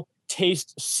smell,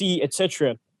 taste, see,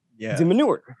 etc. the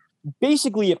manure?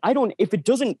 Basically, if it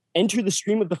doesn't enter the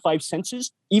stream of the five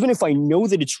senses, even if I know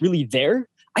that it's really there,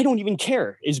 I don't even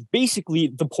care, is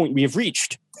basically the point we have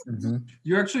reached. Mm-hmm.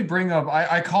 You actually bring up,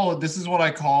 I call it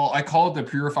the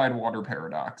purified water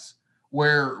paradox,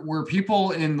 where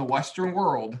people in the Western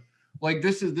world, like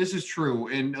this is true,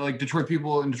 and like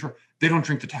people in Detroit, they don't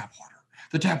drink the tap water.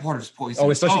 The tap water is poison. Oh,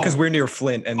 especially because we're near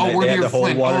Flint, and they had the whole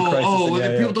Flint. water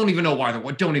crisis. People don't even know why.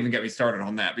 Don't even get me started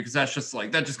on that, because that's just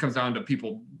like, that just comes down to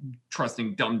people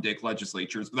trusting dumb dick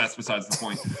legislatures. But that's besides the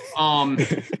point.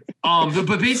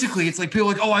 But basically, it's like people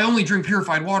are like, oh, I only drink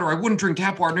purified water. I wouldn't drink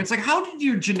tap water. And it's like, how did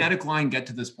your genetic line get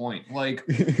to this point? Like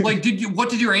what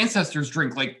did your ancestors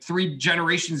drink like 3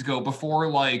 generations ago before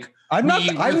like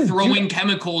I'm throwing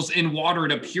chemicals in water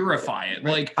to purify it?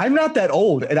 Like, I'm not that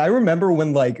old, and I remember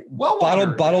when like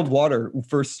bottled water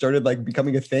first started like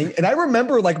becoming a thing, and I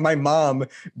remember like my mom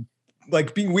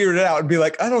like being weirded out and be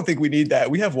like, I don't think we need that.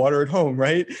 We have water at home,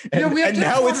 right? And, and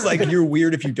now it's like you're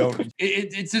weird if you don't.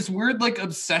 It's this weird like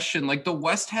obsession. Like the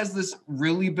West has this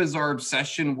really bizarre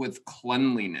obsession with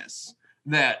cleanliness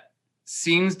that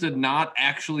seems to not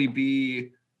actually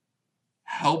be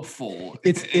helpful.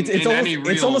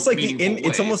 It's almost like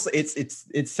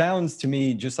it sounds to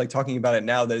me, just like talking about it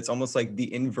now, that it's almost like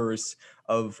the inverse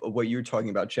of what you're talking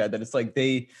about, Chad, that it's like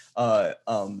they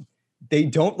they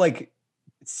don't like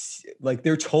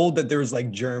they're told that there's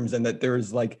like germs and that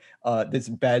there's like this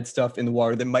bad stuff in the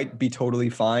water that might be totally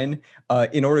fine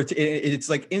in order to it's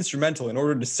like instrumental in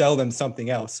order to sell them something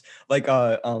else, like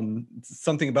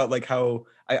something about like how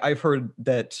I've heard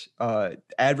that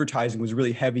advertising was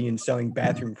really heavy in selling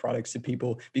bathroom products to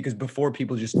people because before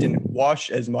people just didn't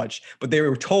wash as much, but they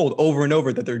were told over and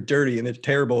over that they're dirty and they're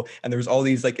terrible and there's all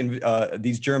these like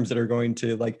these germs that are going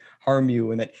to like harm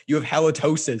you and that you have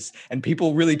halitosis and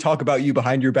people really talk about you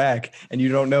behind your back and you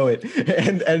don't know it.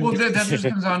 and well, that just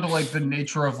comes down to like the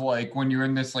nature of like when you're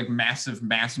in this like massive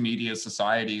mass media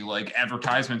society, like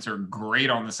advertisements are great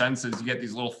on the senses. You get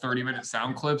these little 30-minute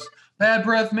sound clips. Bad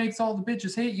breath makes all the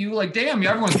bitches hate you. Like, damn,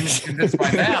 everyone's gonna be convinced by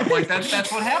that. Like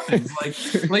that's what happens.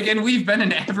 Like, and we've been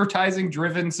an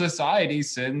advertising-driven society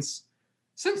since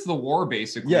the war,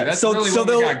 basically. Yeah, that's so really so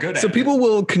what we got good at. So people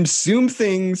will consume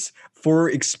things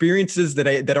for experiences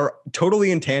that are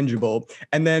totally intangible,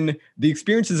 and then the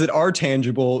experiences that are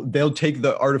tangible, they'll take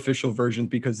the artificial versions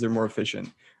because they're more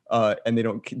efficient, and they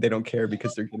don't care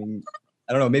because they're getting.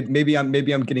 I don't know. Maybe I'm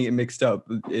getting it mixed up.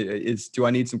 Do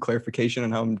I need some clarification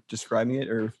on how I'm describing it,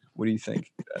 or what do you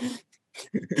think?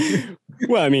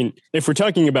 Well, I mean, if we're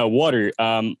talking about water,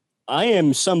 I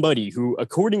am somebody who,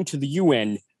 according to the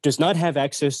UN, does not have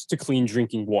access to clean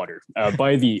drinking water.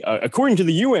 According to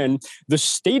the UN, the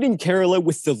state in Kerala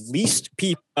with the least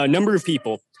number of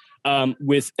people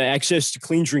with access to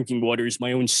clean drinking water is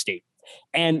my own state.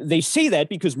 And they say that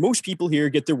because most people here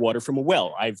get their water from a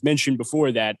well. I've mentioned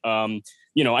before that,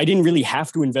 I didn't really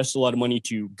have to invest a lot of money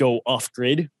to go off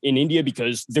grid in India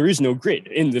because there is no grid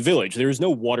in the village. There is no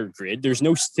water grid. There's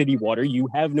no city water. You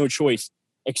have no choice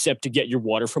except to get your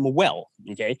water from a well.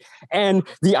 Okay. And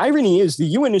the irony is the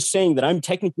UN is saying that I'm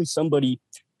technically somebody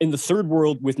in the third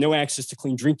world with no access to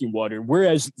clean drinking water,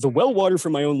 whereas the well water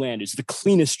from my own land is the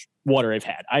cleanest water I've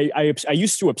had. I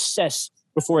used to obsess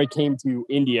before I came to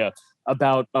India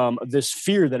about this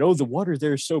fear that, the water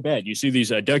there is so bad. You see these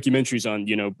documentaries on,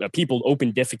 people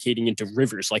open defecating into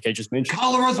rivers, like I just mentioned.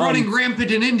 Cholera's running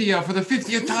rampant in India for the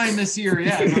 50th time this year.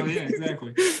 Yeah,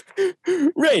 exactly.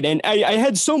 Right. And I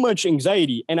had so much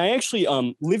anxiety, and I actually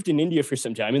lived in India for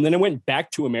some time, and then I went back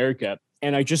to America,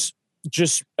 and I just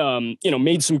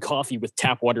made some coffee with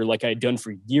tap water like I had done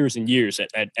for years and years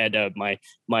at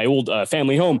my old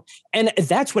family home. And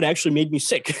that's what actually made me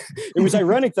sick. It was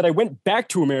ironic that I went back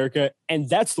to America and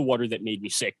that's the water that made me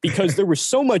sick because there was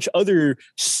so much other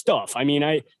stuff. I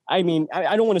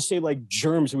don't want to say like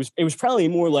germs. It was probably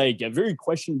more like a very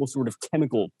questionable sort of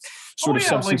chemical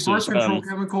substances. Like birth control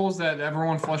chemicals that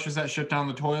everyone flushes that shit down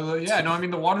the toilet. Yeah, no, I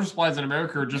mean the water supplies in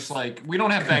America are just like, we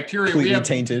don't have bacteria. We have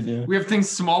tainted. Yeah. We have things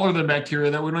smaller than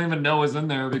bacteria that we don't even know is in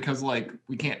there because like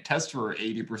we can't test for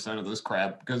 80% of this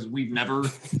crap because we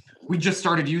just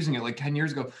started using it like 10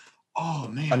 years ago. Oh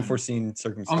man. Unforeseen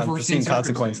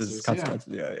consequences.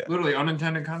 Yeah. Literally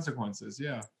unintended consequences.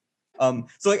 Yeah.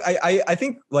 So like I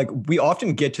think like we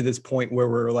often get to this point where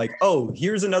we're like, oh,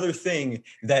 here's another thing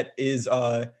that is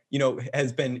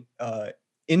has been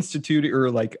instituted or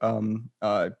like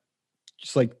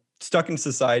just like stuck in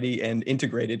society and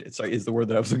integrated, is the word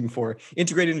that I was looking for,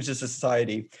 integrated into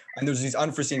society, and there's these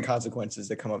unforeseen consequences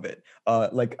that come of it.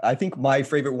 Like I think my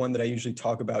favorite one that I usually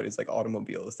talk about is like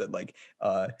automobiles, that like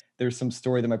there's some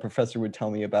story that my professor would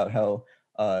tell me about how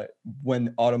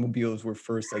when automobiles were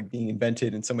first like being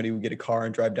invented and somebody would get a car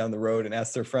and drive down the road and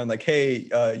ask their friend like, hey,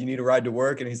 you need a ride to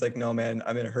work? And he's like, no, man,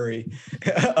 I'm in a hurry.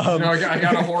 I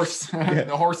got a horse. Yeah.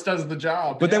 The horse does the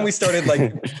job. But then we started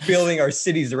like building our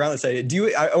cities around this idea.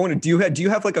 Do you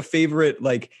have like a favorite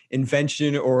like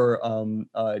invention or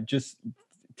just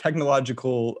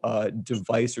technological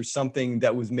device or something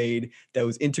that was made that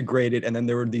was integrated and then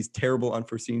there were these terrible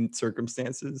unforeseen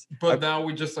circumstances, but now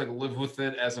we just like live with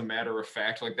it as a matter of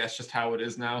fact, like that's just how it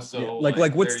is now? So yeah.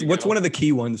 like what's one of the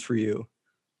key ones for you?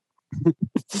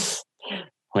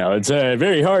 Well, it's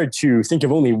very hard to think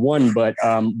of only one, but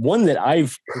one that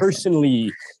I've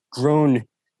personally grown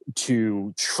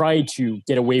to try to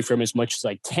get away from as much as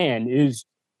I can is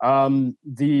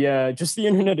just the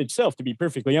internet itself, to be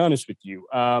perfectly honest with you.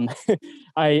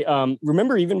 I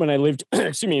remember even when I lived,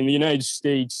 in the United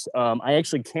States, I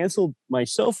actually canceled my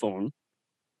cell phone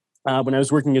when I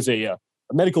was working as a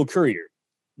medical courier.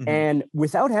 Mm-hmm. And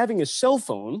without having a cell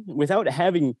phone, without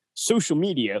having social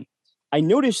media, I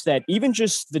noticed that even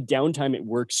just the downtime at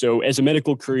work. So as a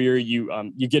medical courier, you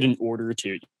get an order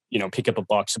to, pick up a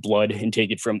box of blood and take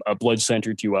it from a blood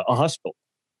center to a hospital.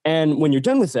 And when you're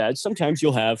done with that, sometimes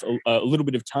you'll have a little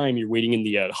bit of time. You're waiting in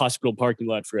the hospital parking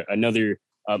lot for another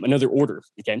order.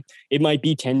 Okay, it might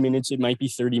be 10 minutes, it might be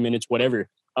 30 minutes, whatever.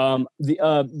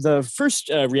 The first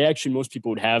reaction most people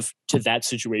would have to that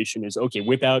situation is, okay,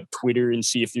 whip out Twitter and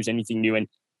see if there's anything new. And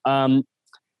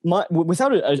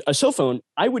without a cell phone,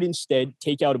 I would instead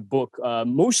take out a book,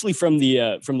 mostly from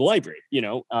the library.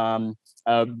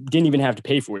 Didn't even have to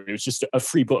pay for it; it was just a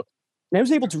free book, and I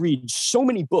was able to read so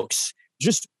many books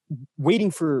just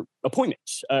waiting for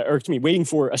appointments, waiting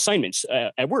for assignments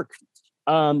at work.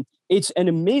 It's an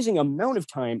amazing amount of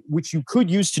time which you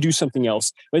could use to do something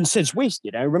else, but instead it's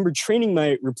wasted. I remember training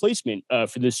my replacement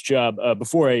for this job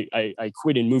before I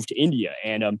quit and moved to India,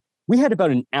 and we had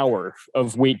about an hour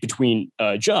of wait between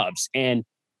jobs. And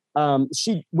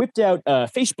she whipped out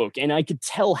Facebook, and I could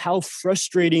tell how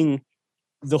frustrating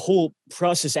the whole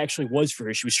process actually was for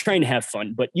her. She was trying to have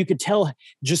fun, but you could tell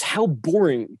just how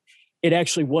boring it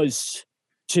actually was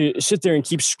to sit there and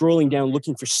keep scrolling down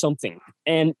looking for something.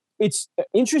 And it's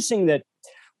interesting that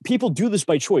people do this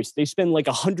by choice. They spend like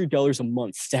 $100 a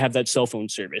month to have that cell phone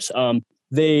service.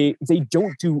 They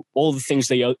don't do all the things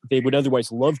they would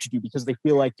otherwise love to do because they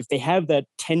feel like if they have that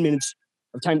 10 minutes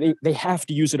of time, they have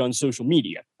to use it on social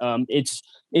media.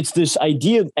 It's this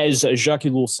idea, as Jacques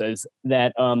Ellul says,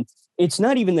 that it's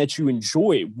not even that you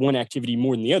enjoy one activity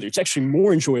more than the other. It's actually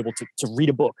more enjoyable to read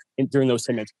a book during those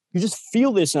 10 minutes. You just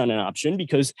feel this not an option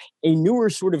because a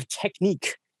newer sort of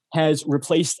technique has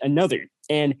replaced another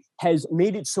and has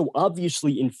made it so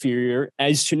obviously inferior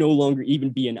as to no longer even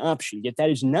be an option. Yet that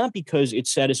is not because it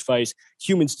satisfies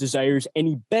humans' desires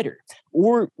any better,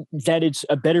 or that it's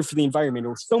better for the environment,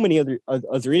 or so many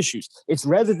other issues. It's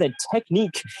rather that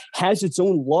technique has its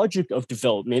own logic of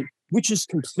development, which is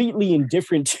completely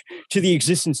indifferent to the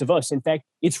existence of us. In fact,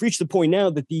 it's reached the point now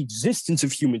that the existence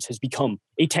of humans has become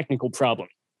a technical problem.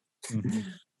 Mm-hmm.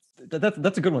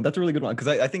 That's a good one. That's a really good one because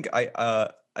I think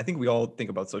we all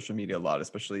think about social media a lot,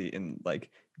 especially in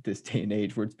like this day and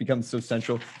age where it's become so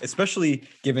central, especially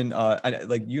given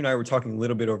like you and I were talking a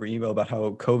little bit over email about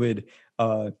how COVID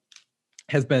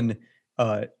has been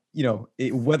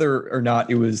whether or not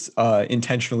it was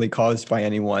intentionally caused by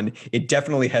anyone, it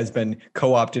definitely has been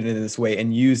co-opted in this way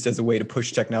and used as a way to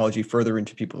push technology further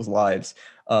into people's lives,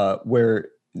 where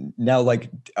now, like,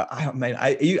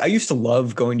 I used to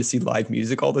love going to see live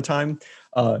music all the time.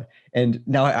 And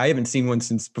now I haven't seen one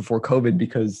since before COVID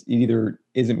because it either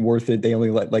isn't worth it. They only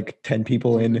let like 10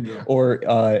 people in, or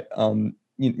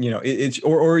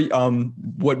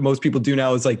what most people do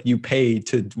now is like you pay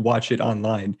to watch it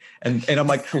online. And I'm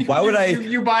like, why would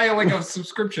you buy like a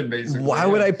subscription basically? Why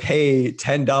would I pay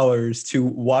 $10 to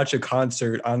watch a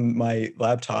concert on my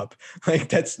laptop? Like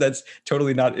that's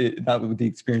totally not the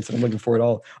experience that I'm looking for at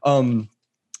all.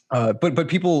 But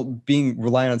people being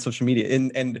reliant on social media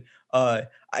and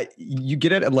you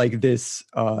get at like this.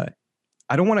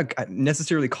 I don't want to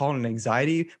necessarily call it an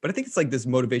anxiety, but I think it's like this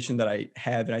motivation that I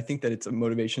have, and I think that it's a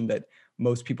motivation that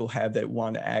most people have that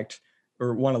want to act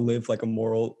or want to live like a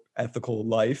moral, ethical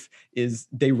life. Is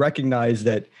they recognize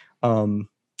that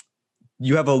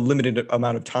you have a limited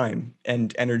amount of time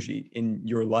and energy in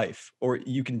your life, or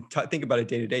you can think about it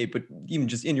day to day, but even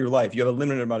just in your life, you have a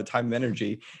limited amount of time and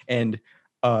energy, and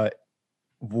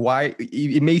why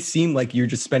it may seem like you're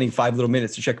just spending 5 little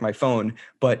minutes to check my phone,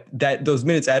 but those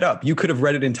minutes add up. You could have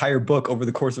read an entire book over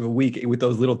the course of a week with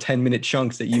those little 10-minute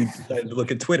chunks that you decided to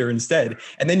look at Twitter instead.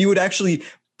 And then you would actually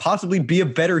possibly be a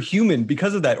better human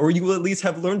because of that, or you will at least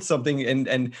have learned something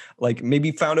and like maybe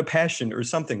found a passion or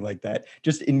something like that,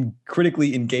 just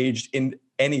critically engaged in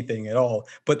anything at all.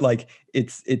 But like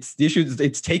it's the issue is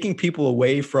it's taking people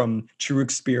away from true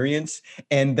experience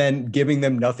and then giving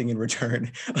them nothing in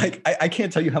return. Like I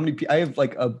can't tell you how many I have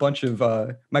like a bunch of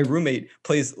my roommate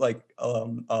plays like a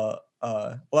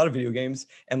lot of video games,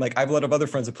 and like I have a lot of other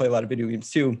friends that play a lot of video games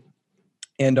too,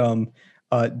 and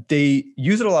they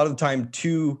use it a lot of the time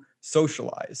to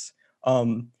socialize,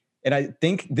 and I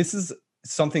think this is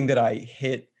something that I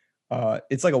hit.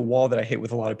 It's like a wall that I hit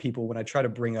with a lot of people when I try to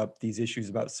bring up these issues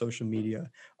about social media,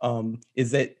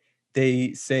 is that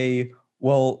they say,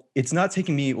 well, it's not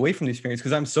taking me away from the experience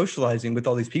because I'm socializing with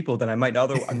all these people that I'm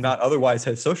not otherwise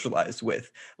have socialized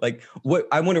with. Like,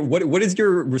 I wonder what is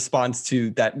your response to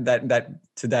that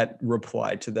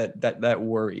reply, to that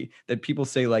worry that people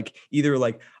say, like, either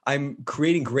like I'm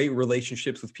creating great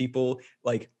relationships with people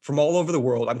like from all over the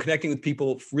world. I'm connecting with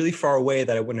people really far away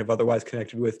that I wouldn't have otherwise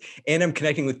connected with. And I'm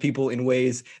connecting with people in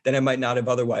ways that I might not have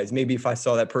otherwise. Maybe if I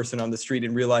saw that person on the street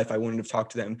in real life, I wouldn't have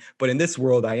talked to them. But in this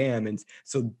world, I am. And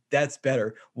so that's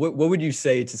better. What would you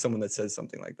say to someone that says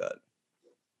something like that?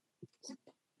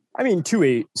 I mean, to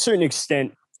a certain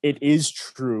extent, it is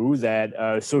true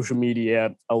that social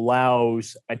media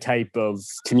allows a type of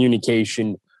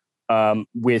communication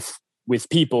with with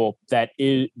people that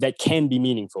can be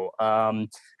meaningful.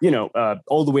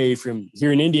 All the way from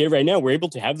here in India right now, we're able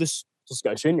to have this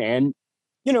discussion, and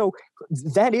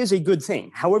that is a good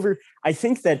thing. However, I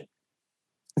think that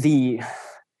the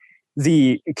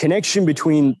connection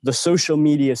between the social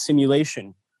media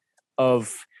simulation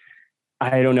of,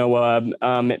 I don't know,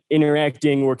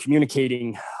 interacting or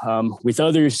communicating with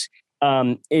others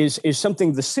is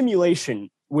something. The simulation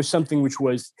was something which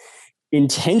was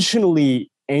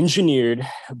intentionally engineered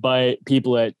by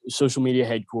people at social media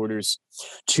headquarters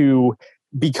to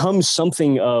become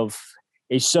something of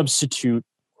a substitute,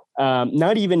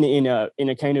 not even in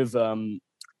a kind of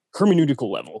hermeneutical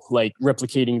level, like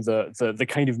replicating the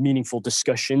kind of meaningful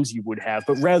discussions you would have,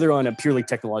 but rather on a purely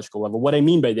technological level. What I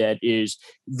mean by that is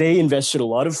they invested a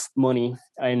lot of money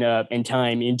and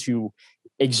time into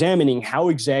examining how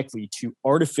exactly to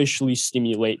artificially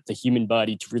stimulate the human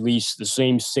body to release the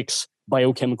same 6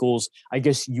 biochemicals I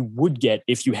guess you would get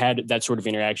if you had that sort of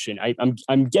interaction.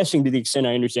 I'm guessing, to the extent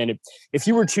I understand it, if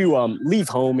you were to leave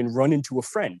home and run into a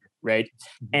friend, right,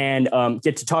 and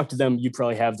get to talk to them, you'd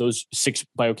probably have those 6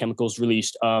 biochemicals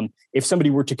released. If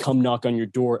somebody were to come knock on your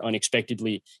door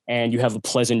unexpectedly and you have a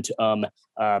pleasant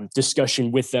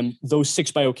discussion with them, those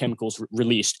 6 biochemicals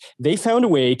released. They found a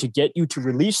way to get you to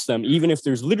release them even if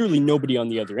there's literally nobody on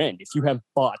the other end. If you have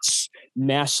bots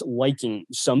mass liking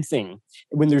something,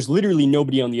 when there's literally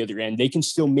nobody on the other end, they can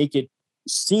still make it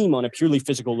seem on a purely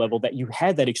physical level that you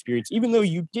had that experience, even though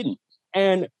you didn't.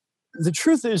 And the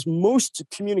truth is, most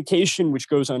communication which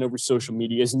goes on over social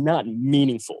media is not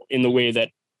meaningful in the way that,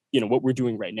 what we're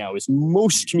doing right now. Is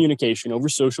most communication over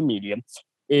social media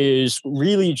is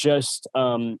really just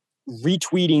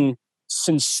retweeting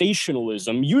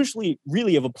sensationalism, usually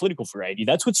really of a political variety.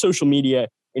 That's what social media,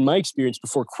 in my experience,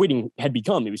 before quitting, had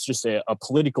become. It was just a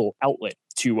political outlet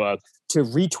to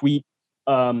retweet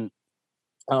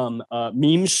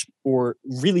memes or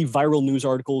really viral news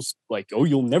articles like, oh,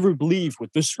 you'll never believe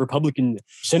what this Republican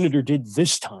senator did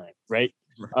this time, right?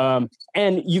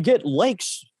 And you get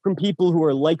likes from people who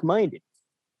are like-minded.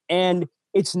 And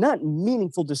it's not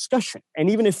meaningful discussion.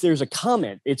 And even if there's a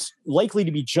comment, it's likely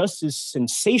to be just as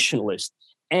sensationalist.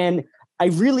 And I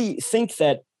really think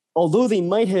that although they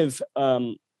might have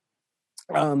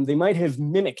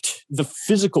mimicked the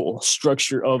physical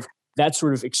structure of that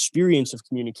sort of experience of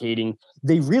communicating,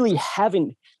 they really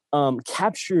haven't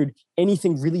captured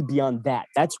anything really beyond that.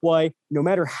 That's why no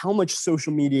matter how much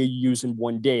social media you use in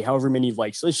one day, however many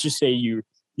likes, let's just say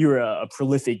you're a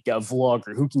prolific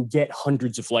vlogger who can get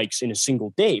hundreds of likes in a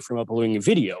single day from uploading a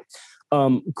video.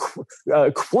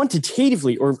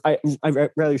 Quantitatively, or I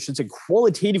rather should say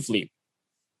qualitatively,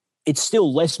 it's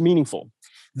still less meaningful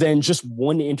than just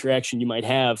one interaction you might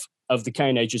have of the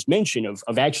kind I just mentioned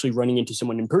of actually running into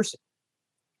someone in person.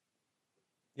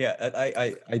 Yeah,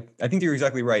 I think you're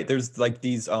exactly right. There's like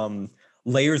these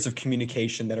layers of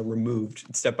communication that are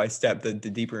removed step by step. The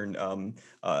deeper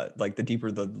the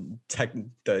deeper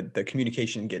the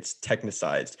communication gets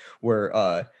technicized. Where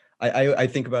I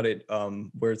think about it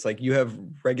where it's like you have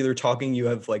regular talking, you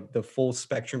have like the full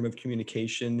spectrum of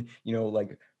communication.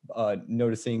 Like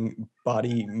noticing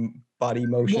body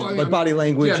motion, like body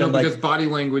language. Yeah, because body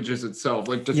language is itself,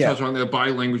 like just touch on that,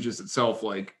 body language is itself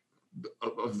like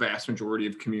a vast majority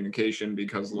of communication,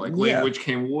 because like language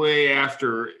came way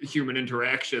after human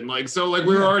interaction. Like, so like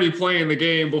we were already playing the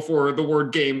game before the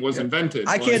word game was invented.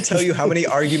 I can't tell you how many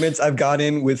arguments I've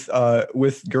gotten with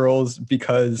girls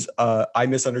because I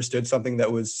misunderstood something that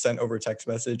was sent over text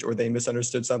message, or they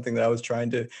misunderstood something that I was trying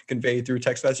to convey through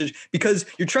text message, because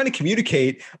you're trying to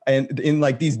communicate and in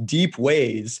like these deep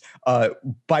ways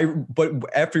but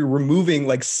after removing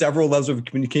like several levels of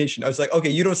communication. I was like, okay,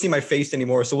 you don't see my face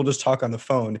anymore, so we'll just talk on the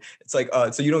phone. It's like,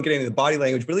 so you don't get any of the body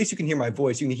language, but at least you can hear my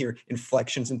voice. You can hear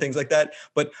inflections and things like that.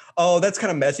 But, that's kind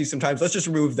of messy sometimes. Let's just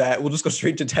remove that. We'll just go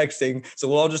straight to texting. So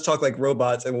we'll all just talk like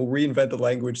robots, and we'll reinvent the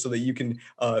language so that you can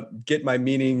get my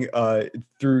meaning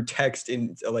through text.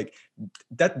 In like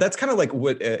that's kind of like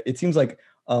what it seems like.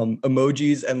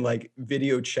 Emojis and like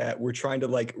video chat, we're trying to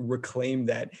like reclaim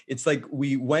that. It's like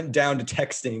we went down to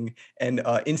texting and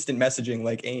instant messaging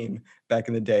like AIM back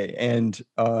in the day, and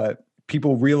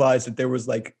people realized that there was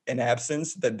like an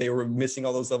absence, that they were missing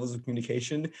all those levels of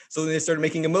communication. So then they started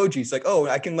making emojis like, oh,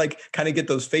 I can like kind of get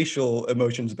those facial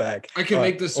emotions back. I can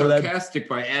make this sarcastic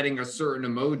by adding a certain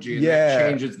emoji, and that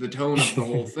changes the tone of the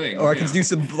whole thing. Or I can do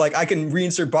some, like I can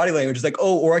reinsert body language. It's like,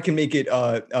 oh, or I can make it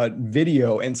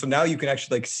video. And so now you can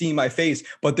actually like see my face,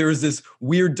 but there's this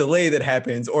weird delay that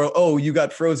happens, or, oh, you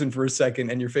got frozen for a second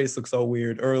and your face looks all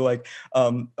weird. Or like,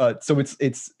 so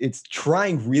it's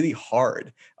trying really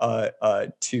hard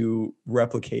to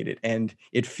replicate it. And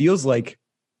it feels like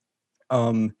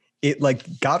it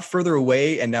like got further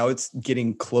away, and now it's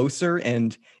getting closer,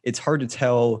 and it's hard to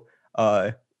tell.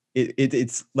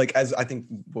 It's like, as I think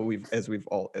as we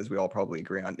all probably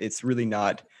agree on, it's really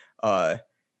not.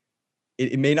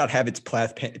 It may not have its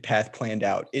path planned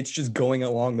out. It's just going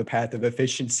along the path of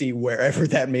efficiency wherever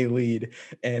that may lead.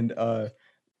 And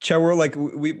Chad, we're like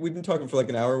we've been talking for like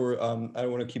an hour. I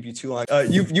don't want to keep you too long.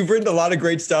 You've written a lot of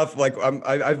great stuff. Like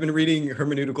I've been reading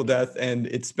Hermeneutical Death, and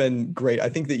it's been great. I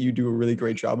think that you do a really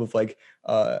great job of like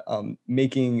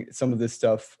making some of this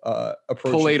stuff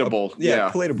approachable. Palatable.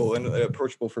 Palatable and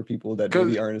approachable for people that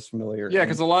maybe aren't as familiar. Yeah,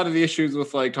 because a lot of the issues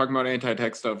with like talking about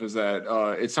anti-tech stuff is that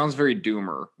it sounds very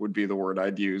doomer would be the word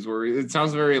I'd use, where it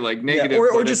sounds very like negative,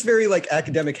 or just very like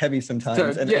academic heavy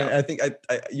sometimes. And I think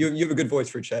you have a good voice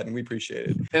for it, Chad, and we appreciate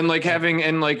it. And like having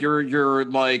your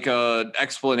like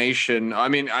explanation. I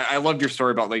mean, I loved your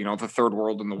story about like the third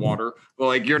world in the water. But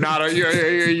like you're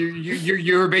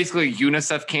you're basically a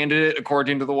UNICEF candidate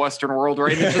according to the Western world,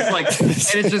 right? And it's just like and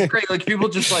it's just great. Like people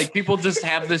just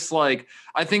have this like,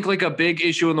 I think like a big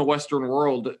issue in the Western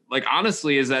world, like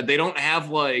honestly, is that they don't have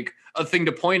like a thing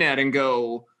to point at and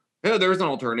go, oh, there's an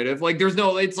alternative. Like there's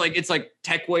no, it's like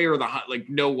tech way or the like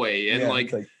no way. And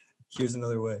like here's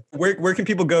another way. Where can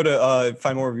people go to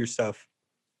find more of your stuff?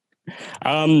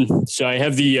 So I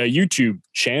have the YouTube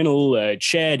channel,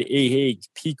 Chad A. Haag,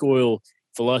 Peak Oil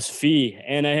Philosophy,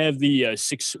 and I have the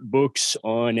 6 books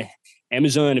on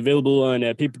Amazon, available on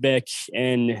paperback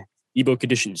and ebook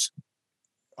editions.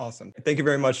 Awesome. Thank you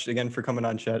very much again for coming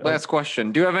on, Chad. Last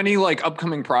question. Do you have any like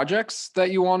upcoming projects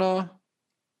that you want to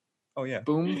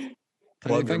boom?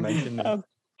 Plug or mention?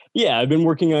 Yeah, I've been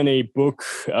working on a book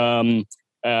called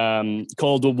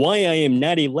Why I Am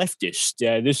Not a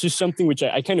Leftist. This is something which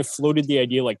I kind of floated the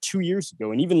idea like 2 years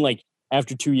ago. And even like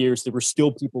after 2 years, there were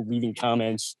still people leaving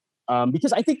comments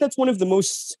because I think that's one of the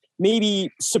most maybe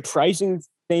surprising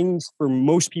things for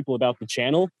most people about the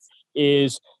channel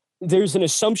is there's an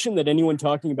assumption that anyone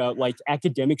talking about like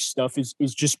academic stuff is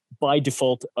just by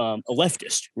default a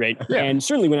leftist, right? Yeah. And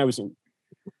certainly when I was in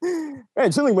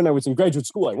graduate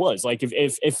school, I was like,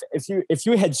 if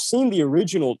you had seen the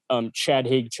original Chad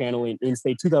Haag channel in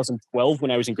say 2012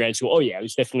 when I was in grad school, I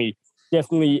was definitely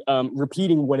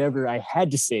repeating whatever I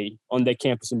had to say on that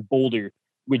campus in Boulder,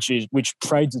 which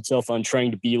prides itself on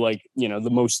trying to be like the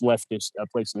most leftist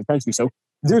place in the country. So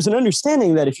there's an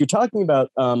understanding that if you're talking about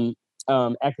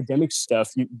academic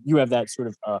stuff, you have that sort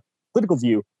of political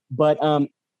view, but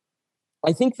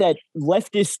I think that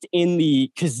leftist in the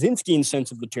Kaczynskian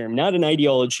sense of the term, not an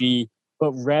ideology,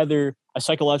 but rather a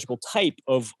psychological type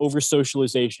of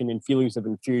over-socialization and feelings of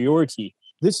inferiority.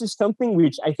 This is something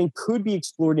which I think could be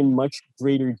explored in much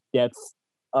greater depth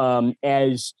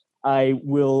as I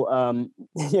will,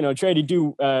 try to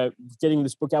do getting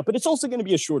this book out. But it's also going to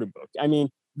be a shorter book. I mean,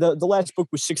 the last book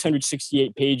was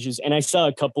 668 pages, and I saw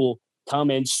a couple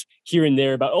comments here and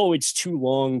there about, it's too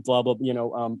long, blah, blah,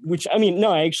 which, I mean,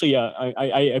 no, I actually,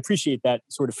 I appreciate that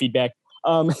sort of feedback.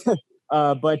 But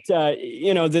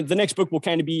the next book will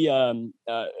kind of be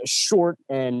short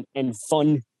and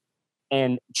fun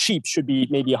and cheap, should be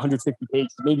maybe 150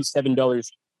 pages, maybe $7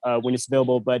 when it's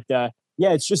available. But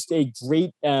it's just a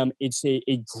great,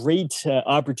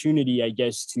 opportunity, I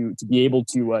guess, to be able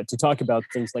to talk about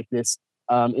things like this.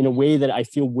 In a way that I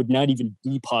feel would not even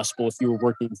be possible if you were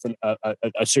working within a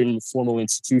certain formal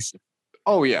institution.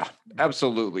 Oh yeah,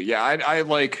 absolutely. Yeah, I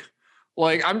like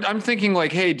I'm thinking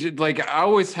like, hey, I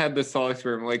always had this thought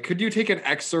experiment. Like, could you take an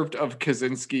excerpt of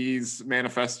Kaczynski's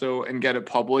manifesto and get it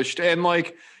published? And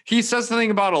like, he says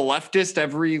something about a leftist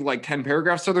every like 10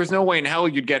 paragraphs. So there's no way in hell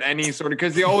you'd get any sort of,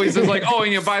 because he always is like,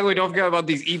 and by the way, don't forget about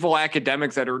these evil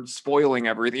academics that are spoiling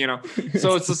everything,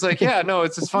 So it's just like,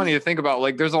 it's just funny to think about.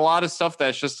 Like, there's a lot of stuff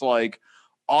that's just like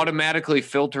automatically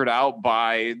filtered out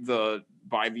by the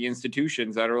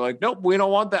institutions that are like, nope, we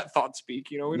don't want that thought speak.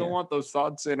 We don't want those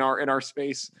thoughts in our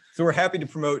space. So we're happy to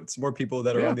promote some more people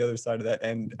that are on the other side of that.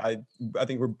 And I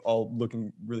think we're all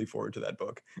looking really forward to that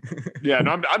book.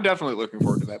 I'm definitely looking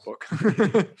forward to that book.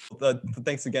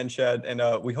 Thanks again, Chad. And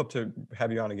we hope to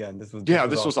have you on again. This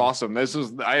was awesome. This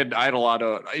was, I had a lot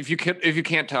of, if you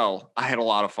can't tell, I had a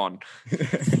lot of fun.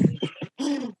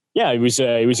 Yeah, it was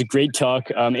a great talk.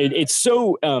 It's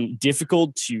so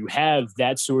difficult to have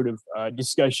that sort of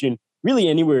discussion really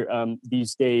anywhere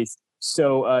these days.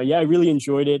 So I really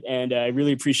enjoyed it, and I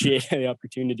really appreciate the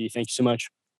opportunity. Thank you so much.